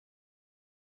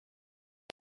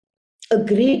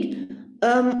 Agreed.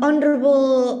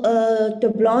 Honorable de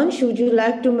Blanche, would you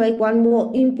like to make one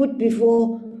more input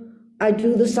before I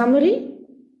do the summary?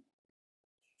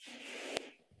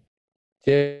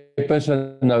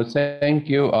 Chairperson, no, thank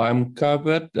you. I'm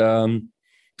covered.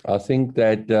 I think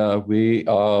that we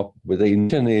are, the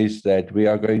intention is that we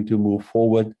are going to move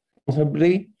forward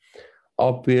possibly,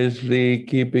 obviously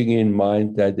keeping in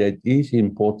mind that it is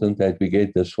important that we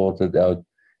get this sorted out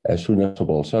as soon as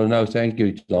possible. So no, thank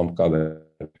you, I'm covered.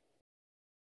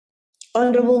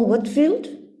 Honourable Whitfield.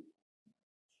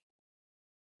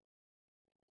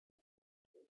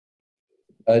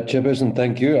 Chairperson,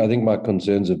 thank you. I think my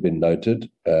concerns have been noted.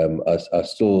 I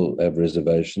still have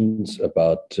reservations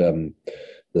about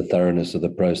the thoroughness of the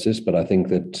process, but I think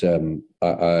that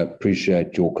I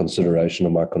appreciate your consideration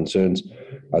of my concerns.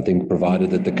 I think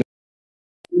provided that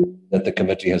the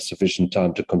committee has sufficient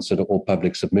time to consider all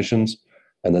public submissions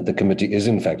and that the committee is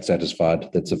in fact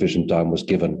satisfied that sufficient time was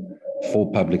given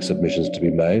for public submissions to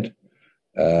be made,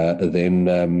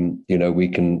 then we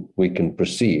can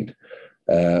proceed.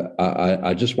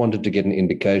 I just wanted to get an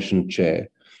indication, Chair,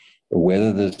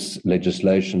 whether this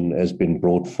legislation has been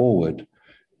brought forward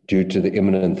due to the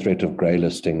imminent threat of grey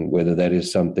listing, whether that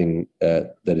is something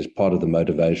that is part of the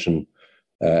motivation.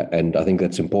 And I think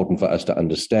that's important for us to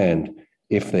understand.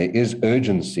 If there is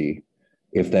urgency,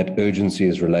 if that urgency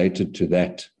is related to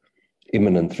that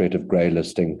imminent threat of grey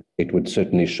listing, it would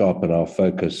certainly sharpen our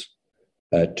focus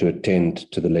to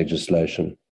attend to the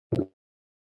legislation.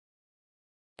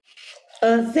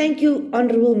 Thank you,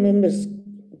 honourable members.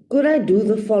 Could I do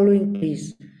the following,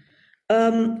 please?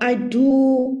 I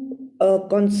do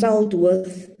consult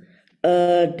with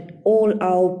all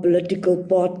our political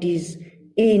parties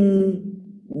in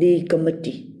the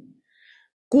committee.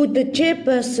 Could the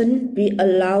chairperson be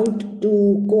allowed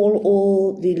to call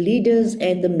all the leaders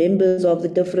and the members of the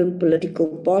different political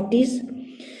parties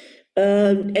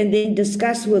and then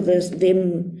discuss with us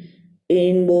them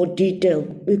in more detail?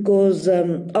 Because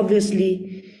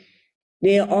obviously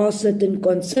there are certain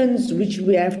concerns which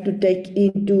we have to take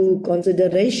into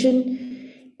consideration,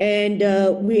 and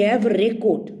we have a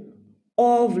record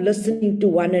of listening to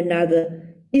one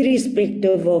another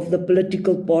irrespective of the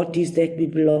political parties that we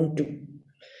belong to.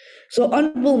 So,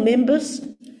 honourable members,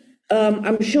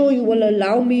 I'm sure you will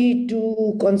allow me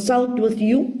to consult with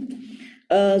you,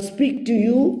 speak to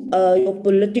you, your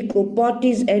political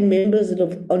parties and members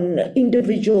on an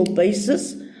individual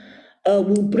basis.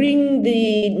 We'll bring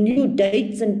the new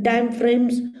dates and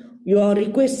timeframes. You are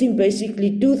requesting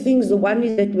basically two things. The one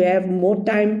is that we have more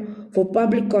time for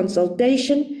public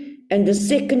consultation, and the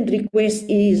second request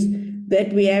is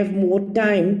that we have more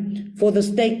time for the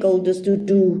stakeholders to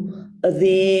do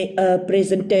their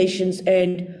presentations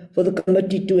and for the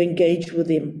committee to engage with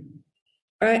them.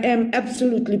 I am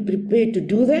absolutely prepared to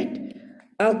do that.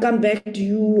 I'll come back to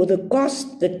you with the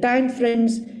cost, the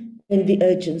timeframes, and the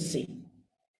urgency.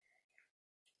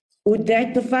 Would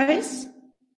that suffice?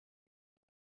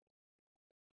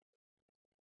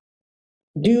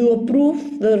 Do you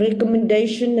approve the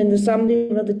recommendation and the summary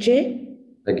of the Chair?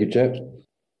 Thank you, Chair.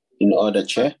 In order,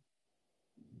 Chair.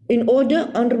 In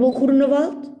order, Honourable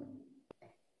Groenewald.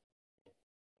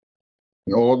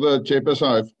 In order, Chairperson,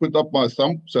 I've put up my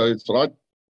thumb, so it's right.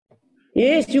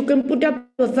 Yes, you can put up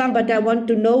a thumb, but I want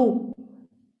to know.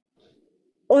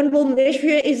 Honourable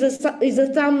Meshwe, is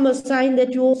a thumb a sign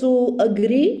that you also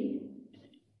agree?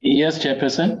 Yes,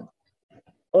 Chairperson.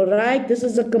 All right, this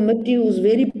is a committee who's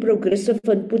very progressive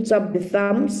and puts up the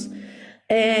thumbs,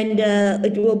 and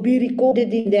it will be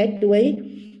recorded in that way.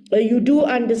 You do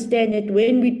understand that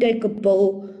when we take a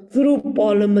bill through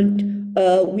Parliament,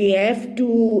 we have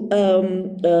to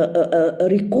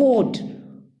record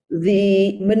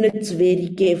the minutes very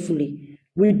carefully.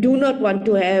 We do not want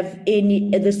to have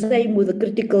the same with the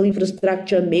critical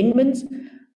infrastructure amendments.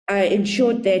 I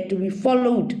ensured that we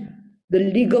followed the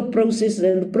legal process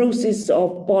and the process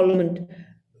of Parliament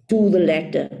to the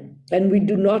letter, and we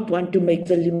do not want to make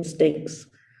silly mistakes.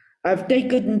 I've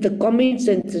taken the comments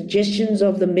and suggestions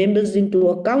of the members into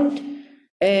account,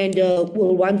 and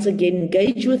will once again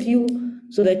engage with you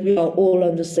so that we are all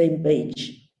on the same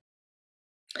page.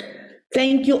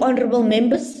 Thank you, honourable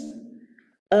members.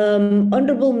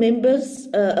 Honourable members,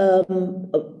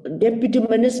 Deputy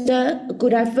Minister,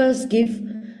 could I first give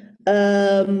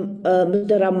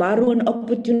Mr. Amaru an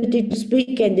opportunity to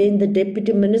speak, and then the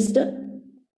Deputy Minister?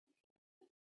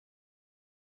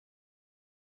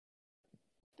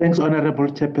 Thanks, Honourable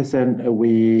Chairperson.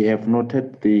 We have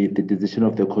noted the decision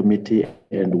of the committee,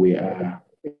 and we are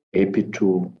happy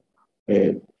to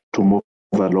move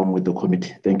along with the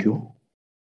committee. Thank you.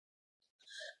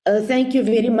 Thank you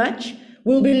very much.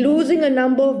 We'll be losing a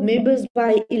number of members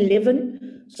by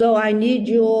 11, So I need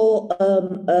your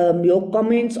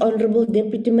comments, Honourable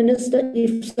Deputy Minister.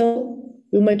 If so,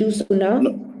 you may do so now.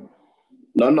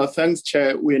 No, thanks,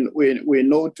 Chair. We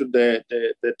note the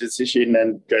decision,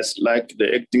 and just like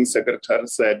the Acting Secretary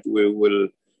said, we will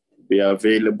be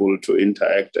available to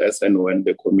interact as and when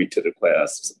the committee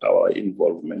requires our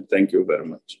involvement. Thank you very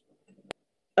much.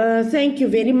 Thank you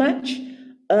very much,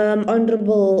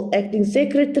 Honourable Acting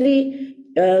Secretary,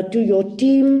 to your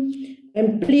team,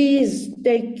 and please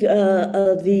take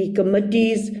the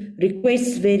committee's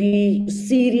requests very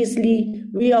seriously.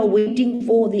 We are waiting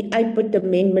for the IPAT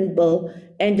Amendment Bill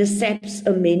and the SAPS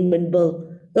Amendment Bill.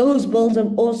 Those bills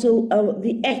have also,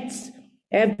 the acts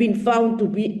have been found to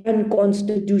be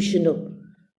unconstitutional.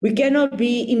 We cannot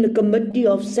be in a committee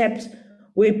of SAPS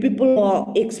where people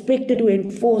are expected to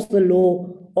enforce the law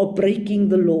or breaking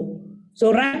the law.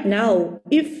 So right now,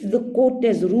 if the court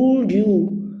has ruled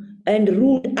you and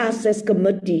ruled us as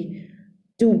committee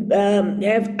to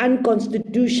have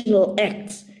unconstitutional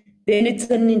acts, then it's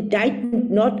an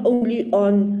indictment not only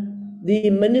on the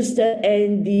minister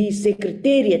and the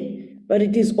secretariat, but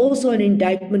it is also an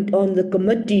indictment on the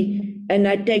committee, and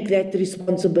I take that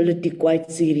responsibility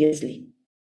quite seriously.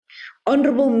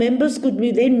 Honourable members, could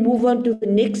we then move on to the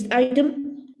next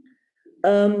item?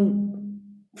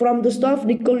 From the staff,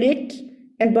 Nicolette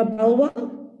and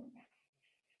Babalwa.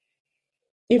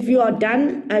 If you are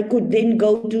done, I could then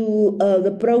go to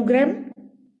the program.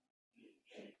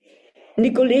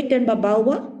 Nicolette and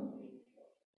Babalwa.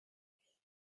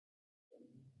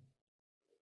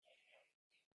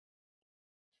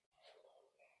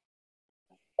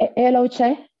 Hello,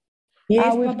 Chair.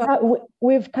 Yes,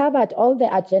 we've covered all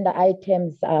the agenda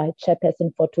items,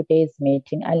 Chairperson, for today's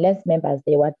meeting, unless members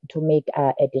they want to make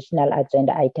additional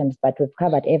agenda items, but we've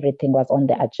covered everything was on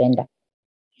the agenda.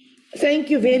 Thank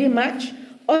you very much.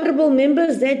 Honourable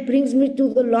members, that brings me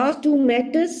to the last two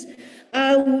matters.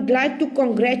 I would like to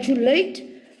congratulate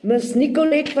Ms.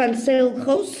 Nicolette van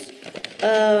Zyl-Gous,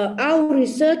 our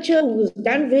researcher who has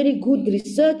done very good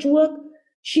research work.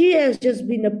 She has just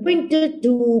been appointed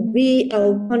to be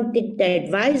our content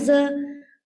advisor.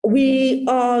 We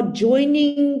are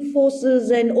joining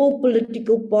forces, and all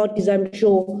political parties, I'm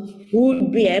sure,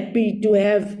 would be happy to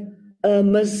have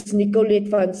Ms. Nicolette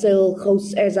van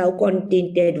Zyl-Gous as our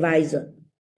content advisor.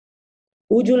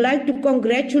 Would you like to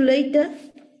congratulate her?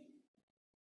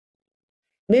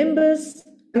 Members,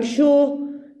 I'm sure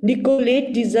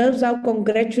Nicolette deserves our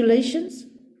congratulations.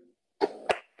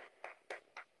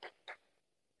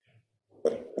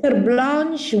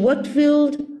 Blanche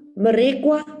Whitfield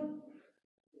Marekwa.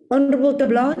 Honourable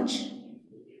Blanche.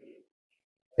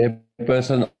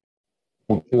 Person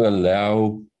to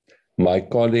allow my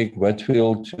colleague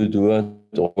Whitfield to do it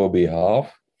on our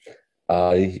behalf.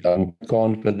 I am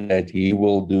confident that he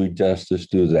will do justice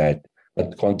to that.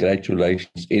 But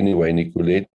congratulations anyway,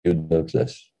 Nicolette, you deserve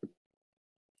this.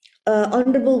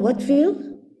 Honourable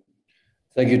Whitfield.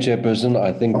 Thank you, Chairperson.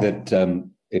 I think that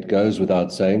it goes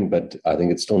without saying, but I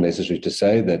think it's still necessary to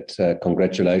say that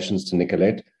congratulations to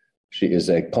Nicolette. She is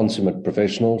a consummate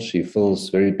professional. She fills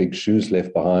very big shoes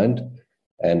left behind,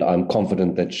 and I'm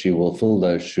confident that she will fill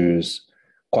those shoes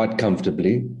quite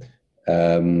comfortably.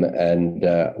 And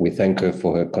we thank her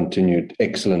for her continued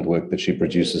excellent work that she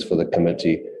produces for the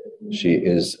committee. She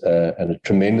is a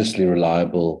tremendously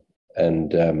reliable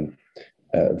and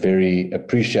very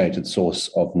appreciated source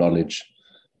of knowledge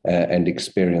and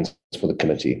experience for the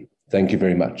committee. Thank you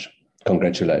very much.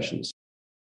 Congratulations.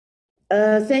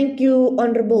 Thank you,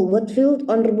 Honourable Whitfield.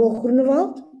 Honourable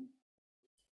Groenewald.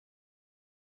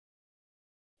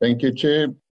 Thank you, Chair.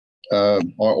 I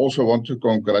also want to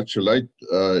congratulate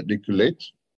Nicolette.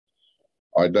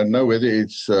 I don't know whether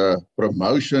it's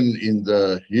promotion in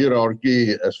the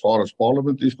hierarchy as far as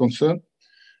Parliament is concerned,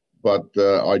 but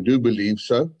I do believe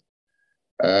so.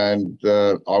 And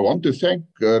I want to thank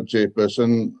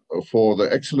Chairperson for the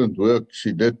excellent work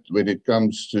she did when it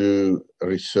comes to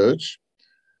research.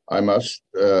 I must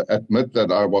admit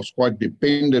that I was quite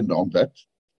dependent on that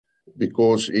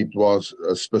because it was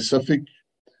specific,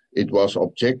 it was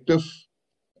objective,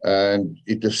 and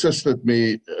it assisted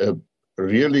me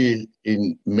really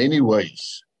in many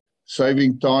ways,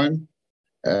 saving time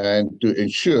and to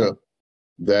ensure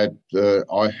that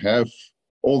I have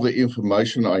all the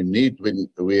information I need when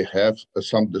we have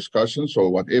some discussions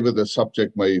or whatever the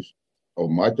subject may or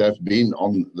might have been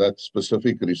on that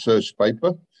specific research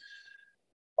paper.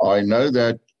 I know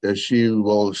that she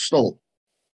will still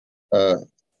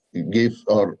give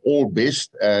her all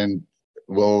best and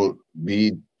will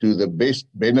be to the best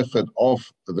benefit of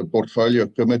the Portfolio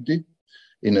Committee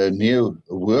in her new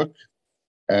work,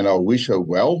 and I wish her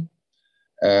well.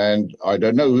 And I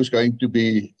don't know who's going to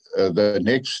be the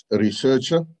next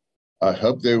researcher. I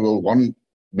hope there will one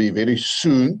be very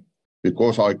soon,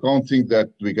 because I can't think that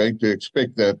we're going to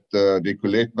expect that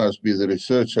Nicolette must be the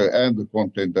researcher and the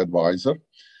content advisor,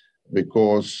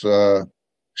 because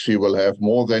she will have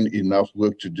more than enough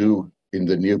work to do in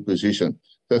the new position.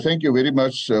 So thank you very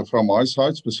much from my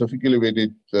side, specifically when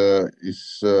it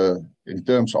is in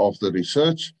terms of the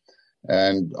research.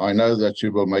 And I know that she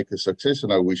will make a success,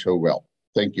 and I wish her well.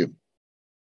 Thank you.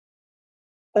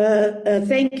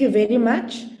 Thank you very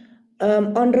much.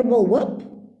 Honorable Whip.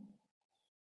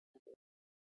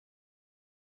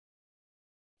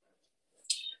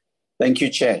 Thank you,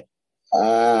 Chair.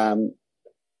 I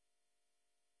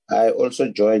also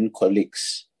join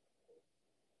colleagues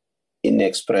in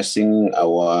expressing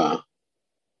our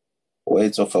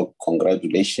words of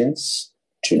congratulations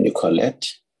to Nicolette.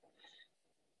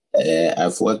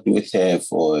 I've worked with her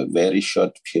for a very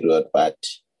short period, but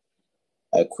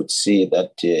I could see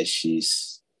that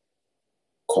she's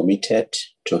committed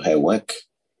to her work,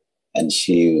 and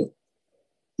she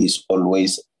is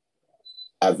always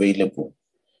available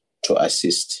to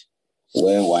assist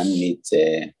where one needs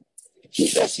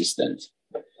assistance.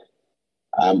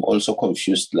 I'm also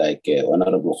confused, like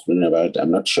Honorable Khulun, about,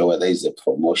 I'm not sure whether it's a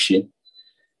promotion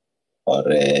or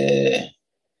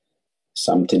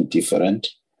something different.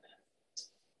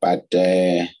 But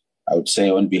I would say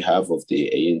on behalf of the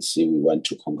ANC, we want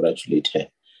to congratulate her.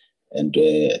 And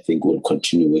I think we'll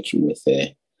continue working with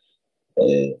her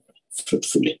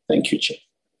fruitfully. Thank you, Chair.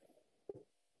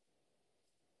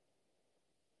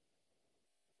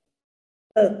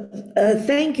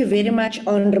 Thank you very much,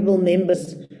 honorable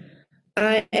members.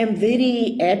 I am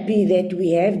very happy that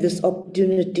we have this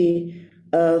opportunity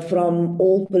from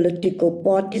all political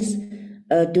parties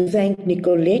to thank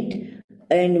Nicolette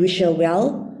and wish her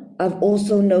well. I've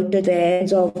also noted the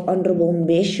hands of Honorable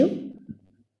Meshu.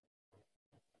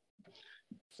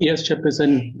 Yes,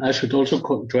 Chairperson, I should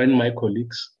also join my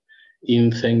colleagues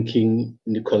in thanking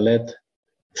Nicolette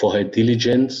for her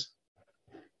diligence,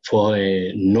 for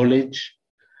her knowledge,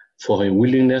 for her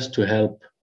willingness to help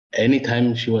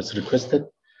anytime she was requested.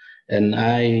 And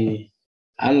I,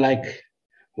 unlike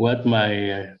what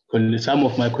some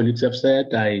of my colleagues have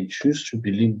said, I choose to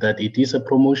believe that it is a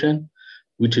promotion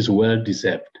which is well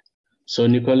deserved. So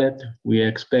Nicolette, we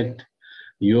expect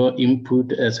your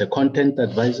input as a content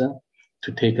advisor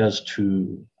to take us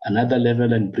to another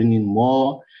level and bring in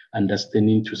more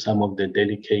understanding to some of the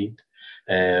delicate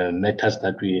matters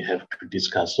that we have to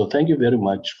discuss. So thank you very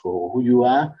much for who you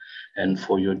are and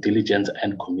for your diligence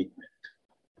and commitment.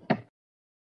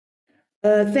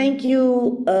 Thank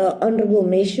you, Honorable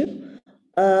Meshu.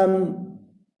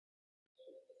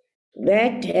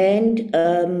 That hand,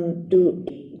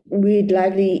 we'd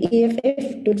like the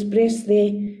EFF to express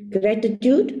their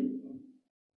gratitude.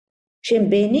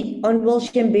 Shembeni, Honorable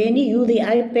Shembeni, you the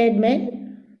iPad man.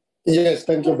 Yes,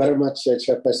 thank you very much,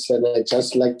 Chairperson. I'd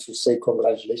just like to say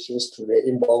congratulations to the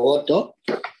Imbogoto.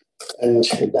 And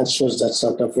that shows that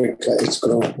South Africa is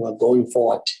growing. We're going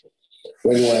forward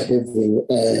when we're having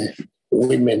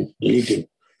women leading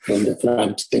from the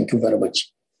front. Thank you very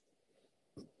much.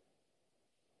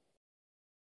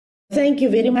 Thank you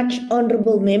very much,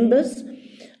 honorable members.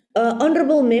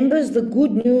 Honorable members, the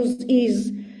good news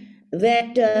is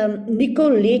that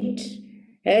Nicolette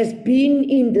has been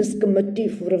in this committee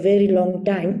for a very long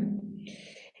time,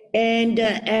 and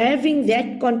having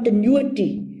that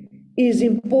continuity is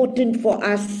important for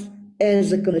us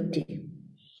as a committee.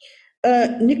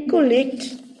 Nicolette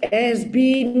has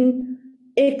been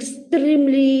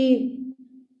extremely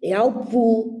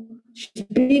helpful. She's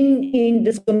been in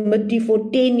this committee for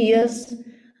 10 years.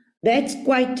 That's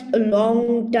quite a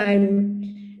long time.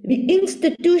 The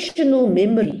institutional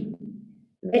memory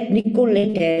that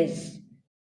Nicolette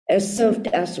has served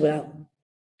us well.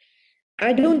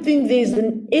 I don't think there's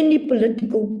any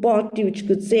political party which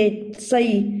could say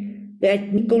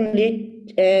that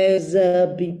Nicolette has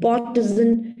been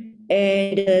partisan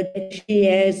and that she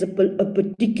has a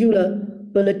particular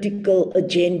political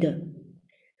agenda.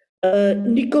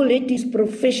 Nicolette is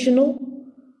professional.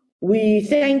 We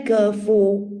thank her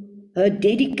for her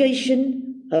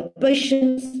dedication, her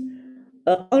patience.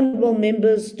 Honorable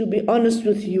members, to be honest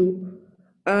with you,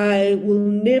 I will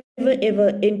never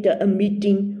ever enter a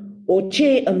meeting or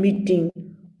chair a meeting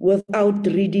without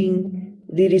reading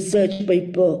the research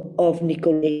paper of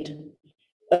Nicolette.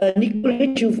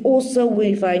 Nicolette, you've also,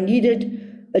 if I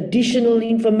needed additional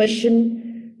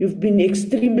information, you've been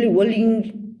extremely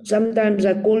willing. Sometimes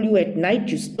I call you at night,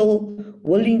 you're still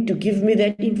willing to give me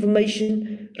that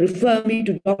information, refer me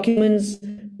to documents,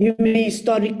 give me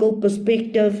historical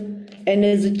perspective. And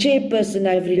as a chairperson,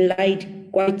 I've relied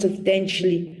quite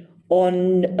substantially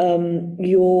on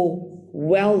your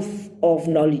wealth of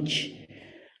knowledge.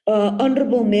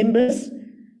 Honourable members,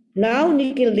 now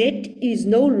Nicolette is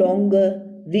no longer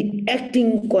the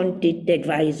acting content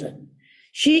advisor.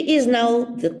 She is now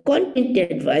the content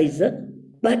advisor,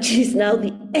 but she's now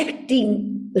the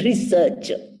acting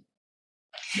researcher.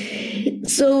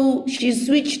 So she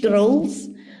switched roles.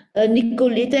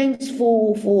 Nicolette, thanks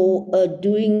for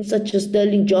doing such a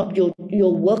sterling job.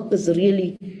 Your work is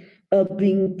really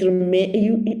being tremendous.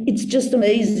 It's just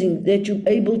amazing that you're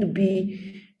able to be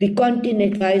the content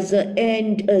advisor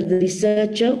and the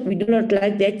researcher. We do not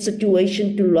like that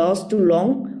situation to last too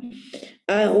long.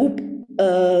 I hope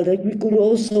that we could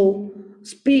also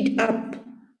speed up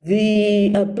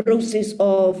the process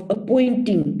of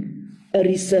appointing a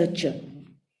researcher.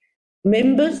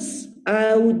 Members,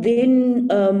 I would then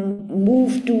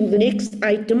move to the next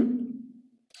item,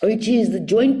 which is the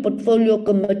Joint Portfolio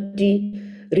Committee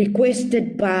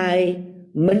requested by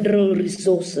Mineral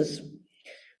Resources.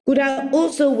 Could I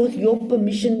also, with your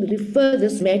permission, refer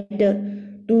this matter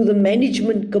to the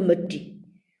Management Committee?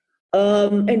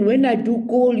 And when I do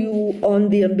call you on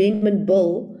the amendment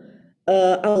bill,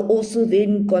 I'll also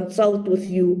then consult with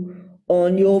you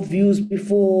on your views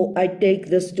before I take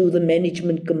this to the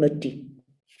Management Committee.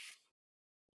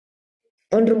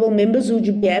 Honourable members, would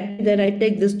you be happy that I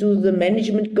take this to the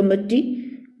Management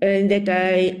Committee and that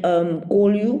I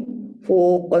call you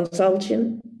for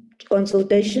consultation?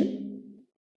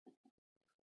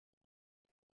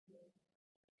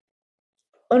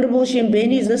 Honourable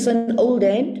Shembeni, is this an old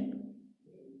hand?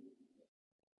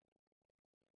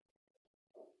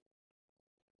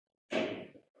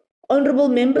 Honourable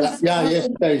members? Yes,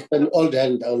 there is an old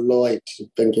hand. I'll lower it.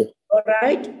 Thank you. All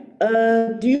right.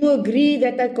 Do you agree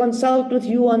that I consult with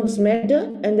you on this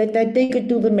matter and that I take it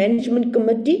to the Management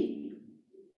Committee?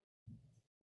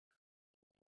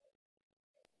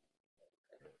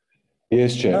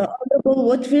 Yes, Chair. Honourable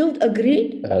Whitfield,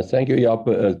 agreed? Thank you, Jaap.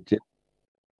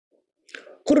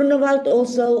 Groenewald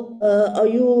also, are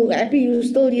you happy you're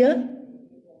still here?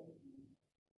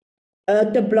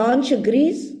 De Blanche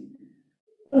agrees?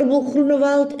 Honourable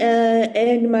Groenewald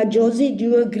and Majosi, do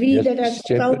you agree that I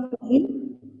consult with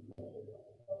you?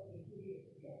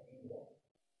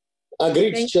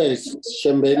 Agreed, Chair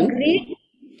Shembeni.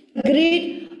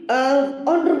 Agreed.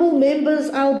 Honourable members,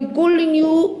 I'll be calling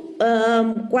you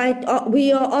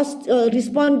we are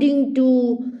responding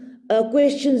to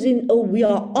questions we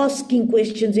are asking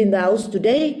questions in the House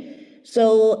today.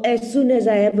 So as soon as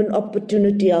I have an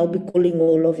opportunity, I'll be calling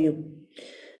all of you.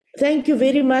 Thank you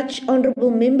very much,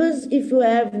 honourable members. If you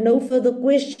have no further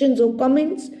questions or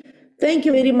comments, thank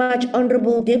you very much,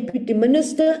 Honourable Deputy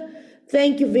Minister.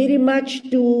 Thank you very much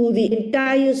to the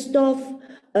entire staff.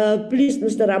 Please,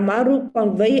 Mr. Amaru,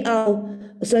 convey our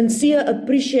sincere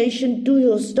appreciation to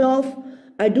your staff.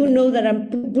 I do know that I'm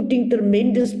putting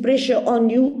tremendous pressure on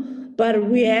you, but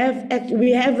we have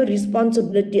a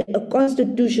responsibility, a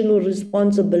constitutional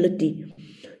responsibility,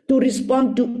 to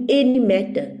respond to any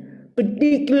matter,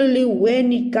 particularly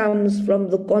when it comes from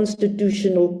the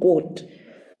Constitutional Court.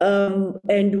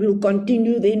 And we'll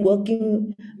continue then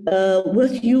working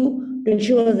with you to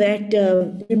ensure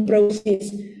that we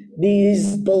process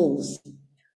these bills.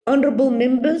 Honourable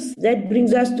members, that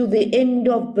brings us to the end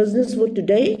of business for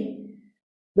today.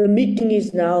 The meeting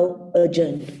is now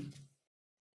adjourned.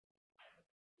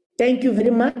 Thank you very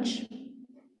much.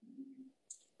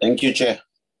 Thank you, Chair.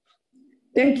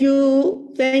 Thank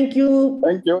you. Thank you.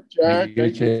 Thank you, Chair. Thank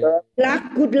you, Chair.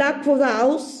 Good luck for the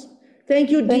House. Thank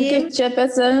you, Thank you, DM.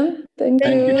 Chairperson. Thank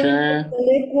Thank you, you. Chair.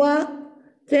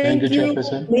 Thank you,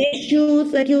 Chairperson.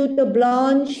 Meshu. Thank you, De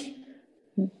Blanche.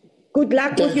 Good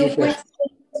luck with your questions.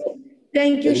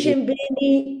 Thank you,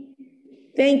 Shembeni.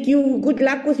 Thank you. Good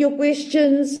luck with your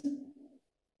questions.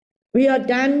 We are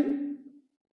done.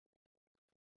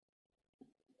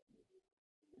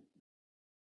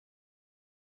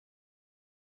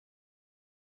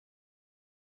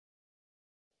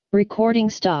 Recording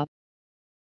stop.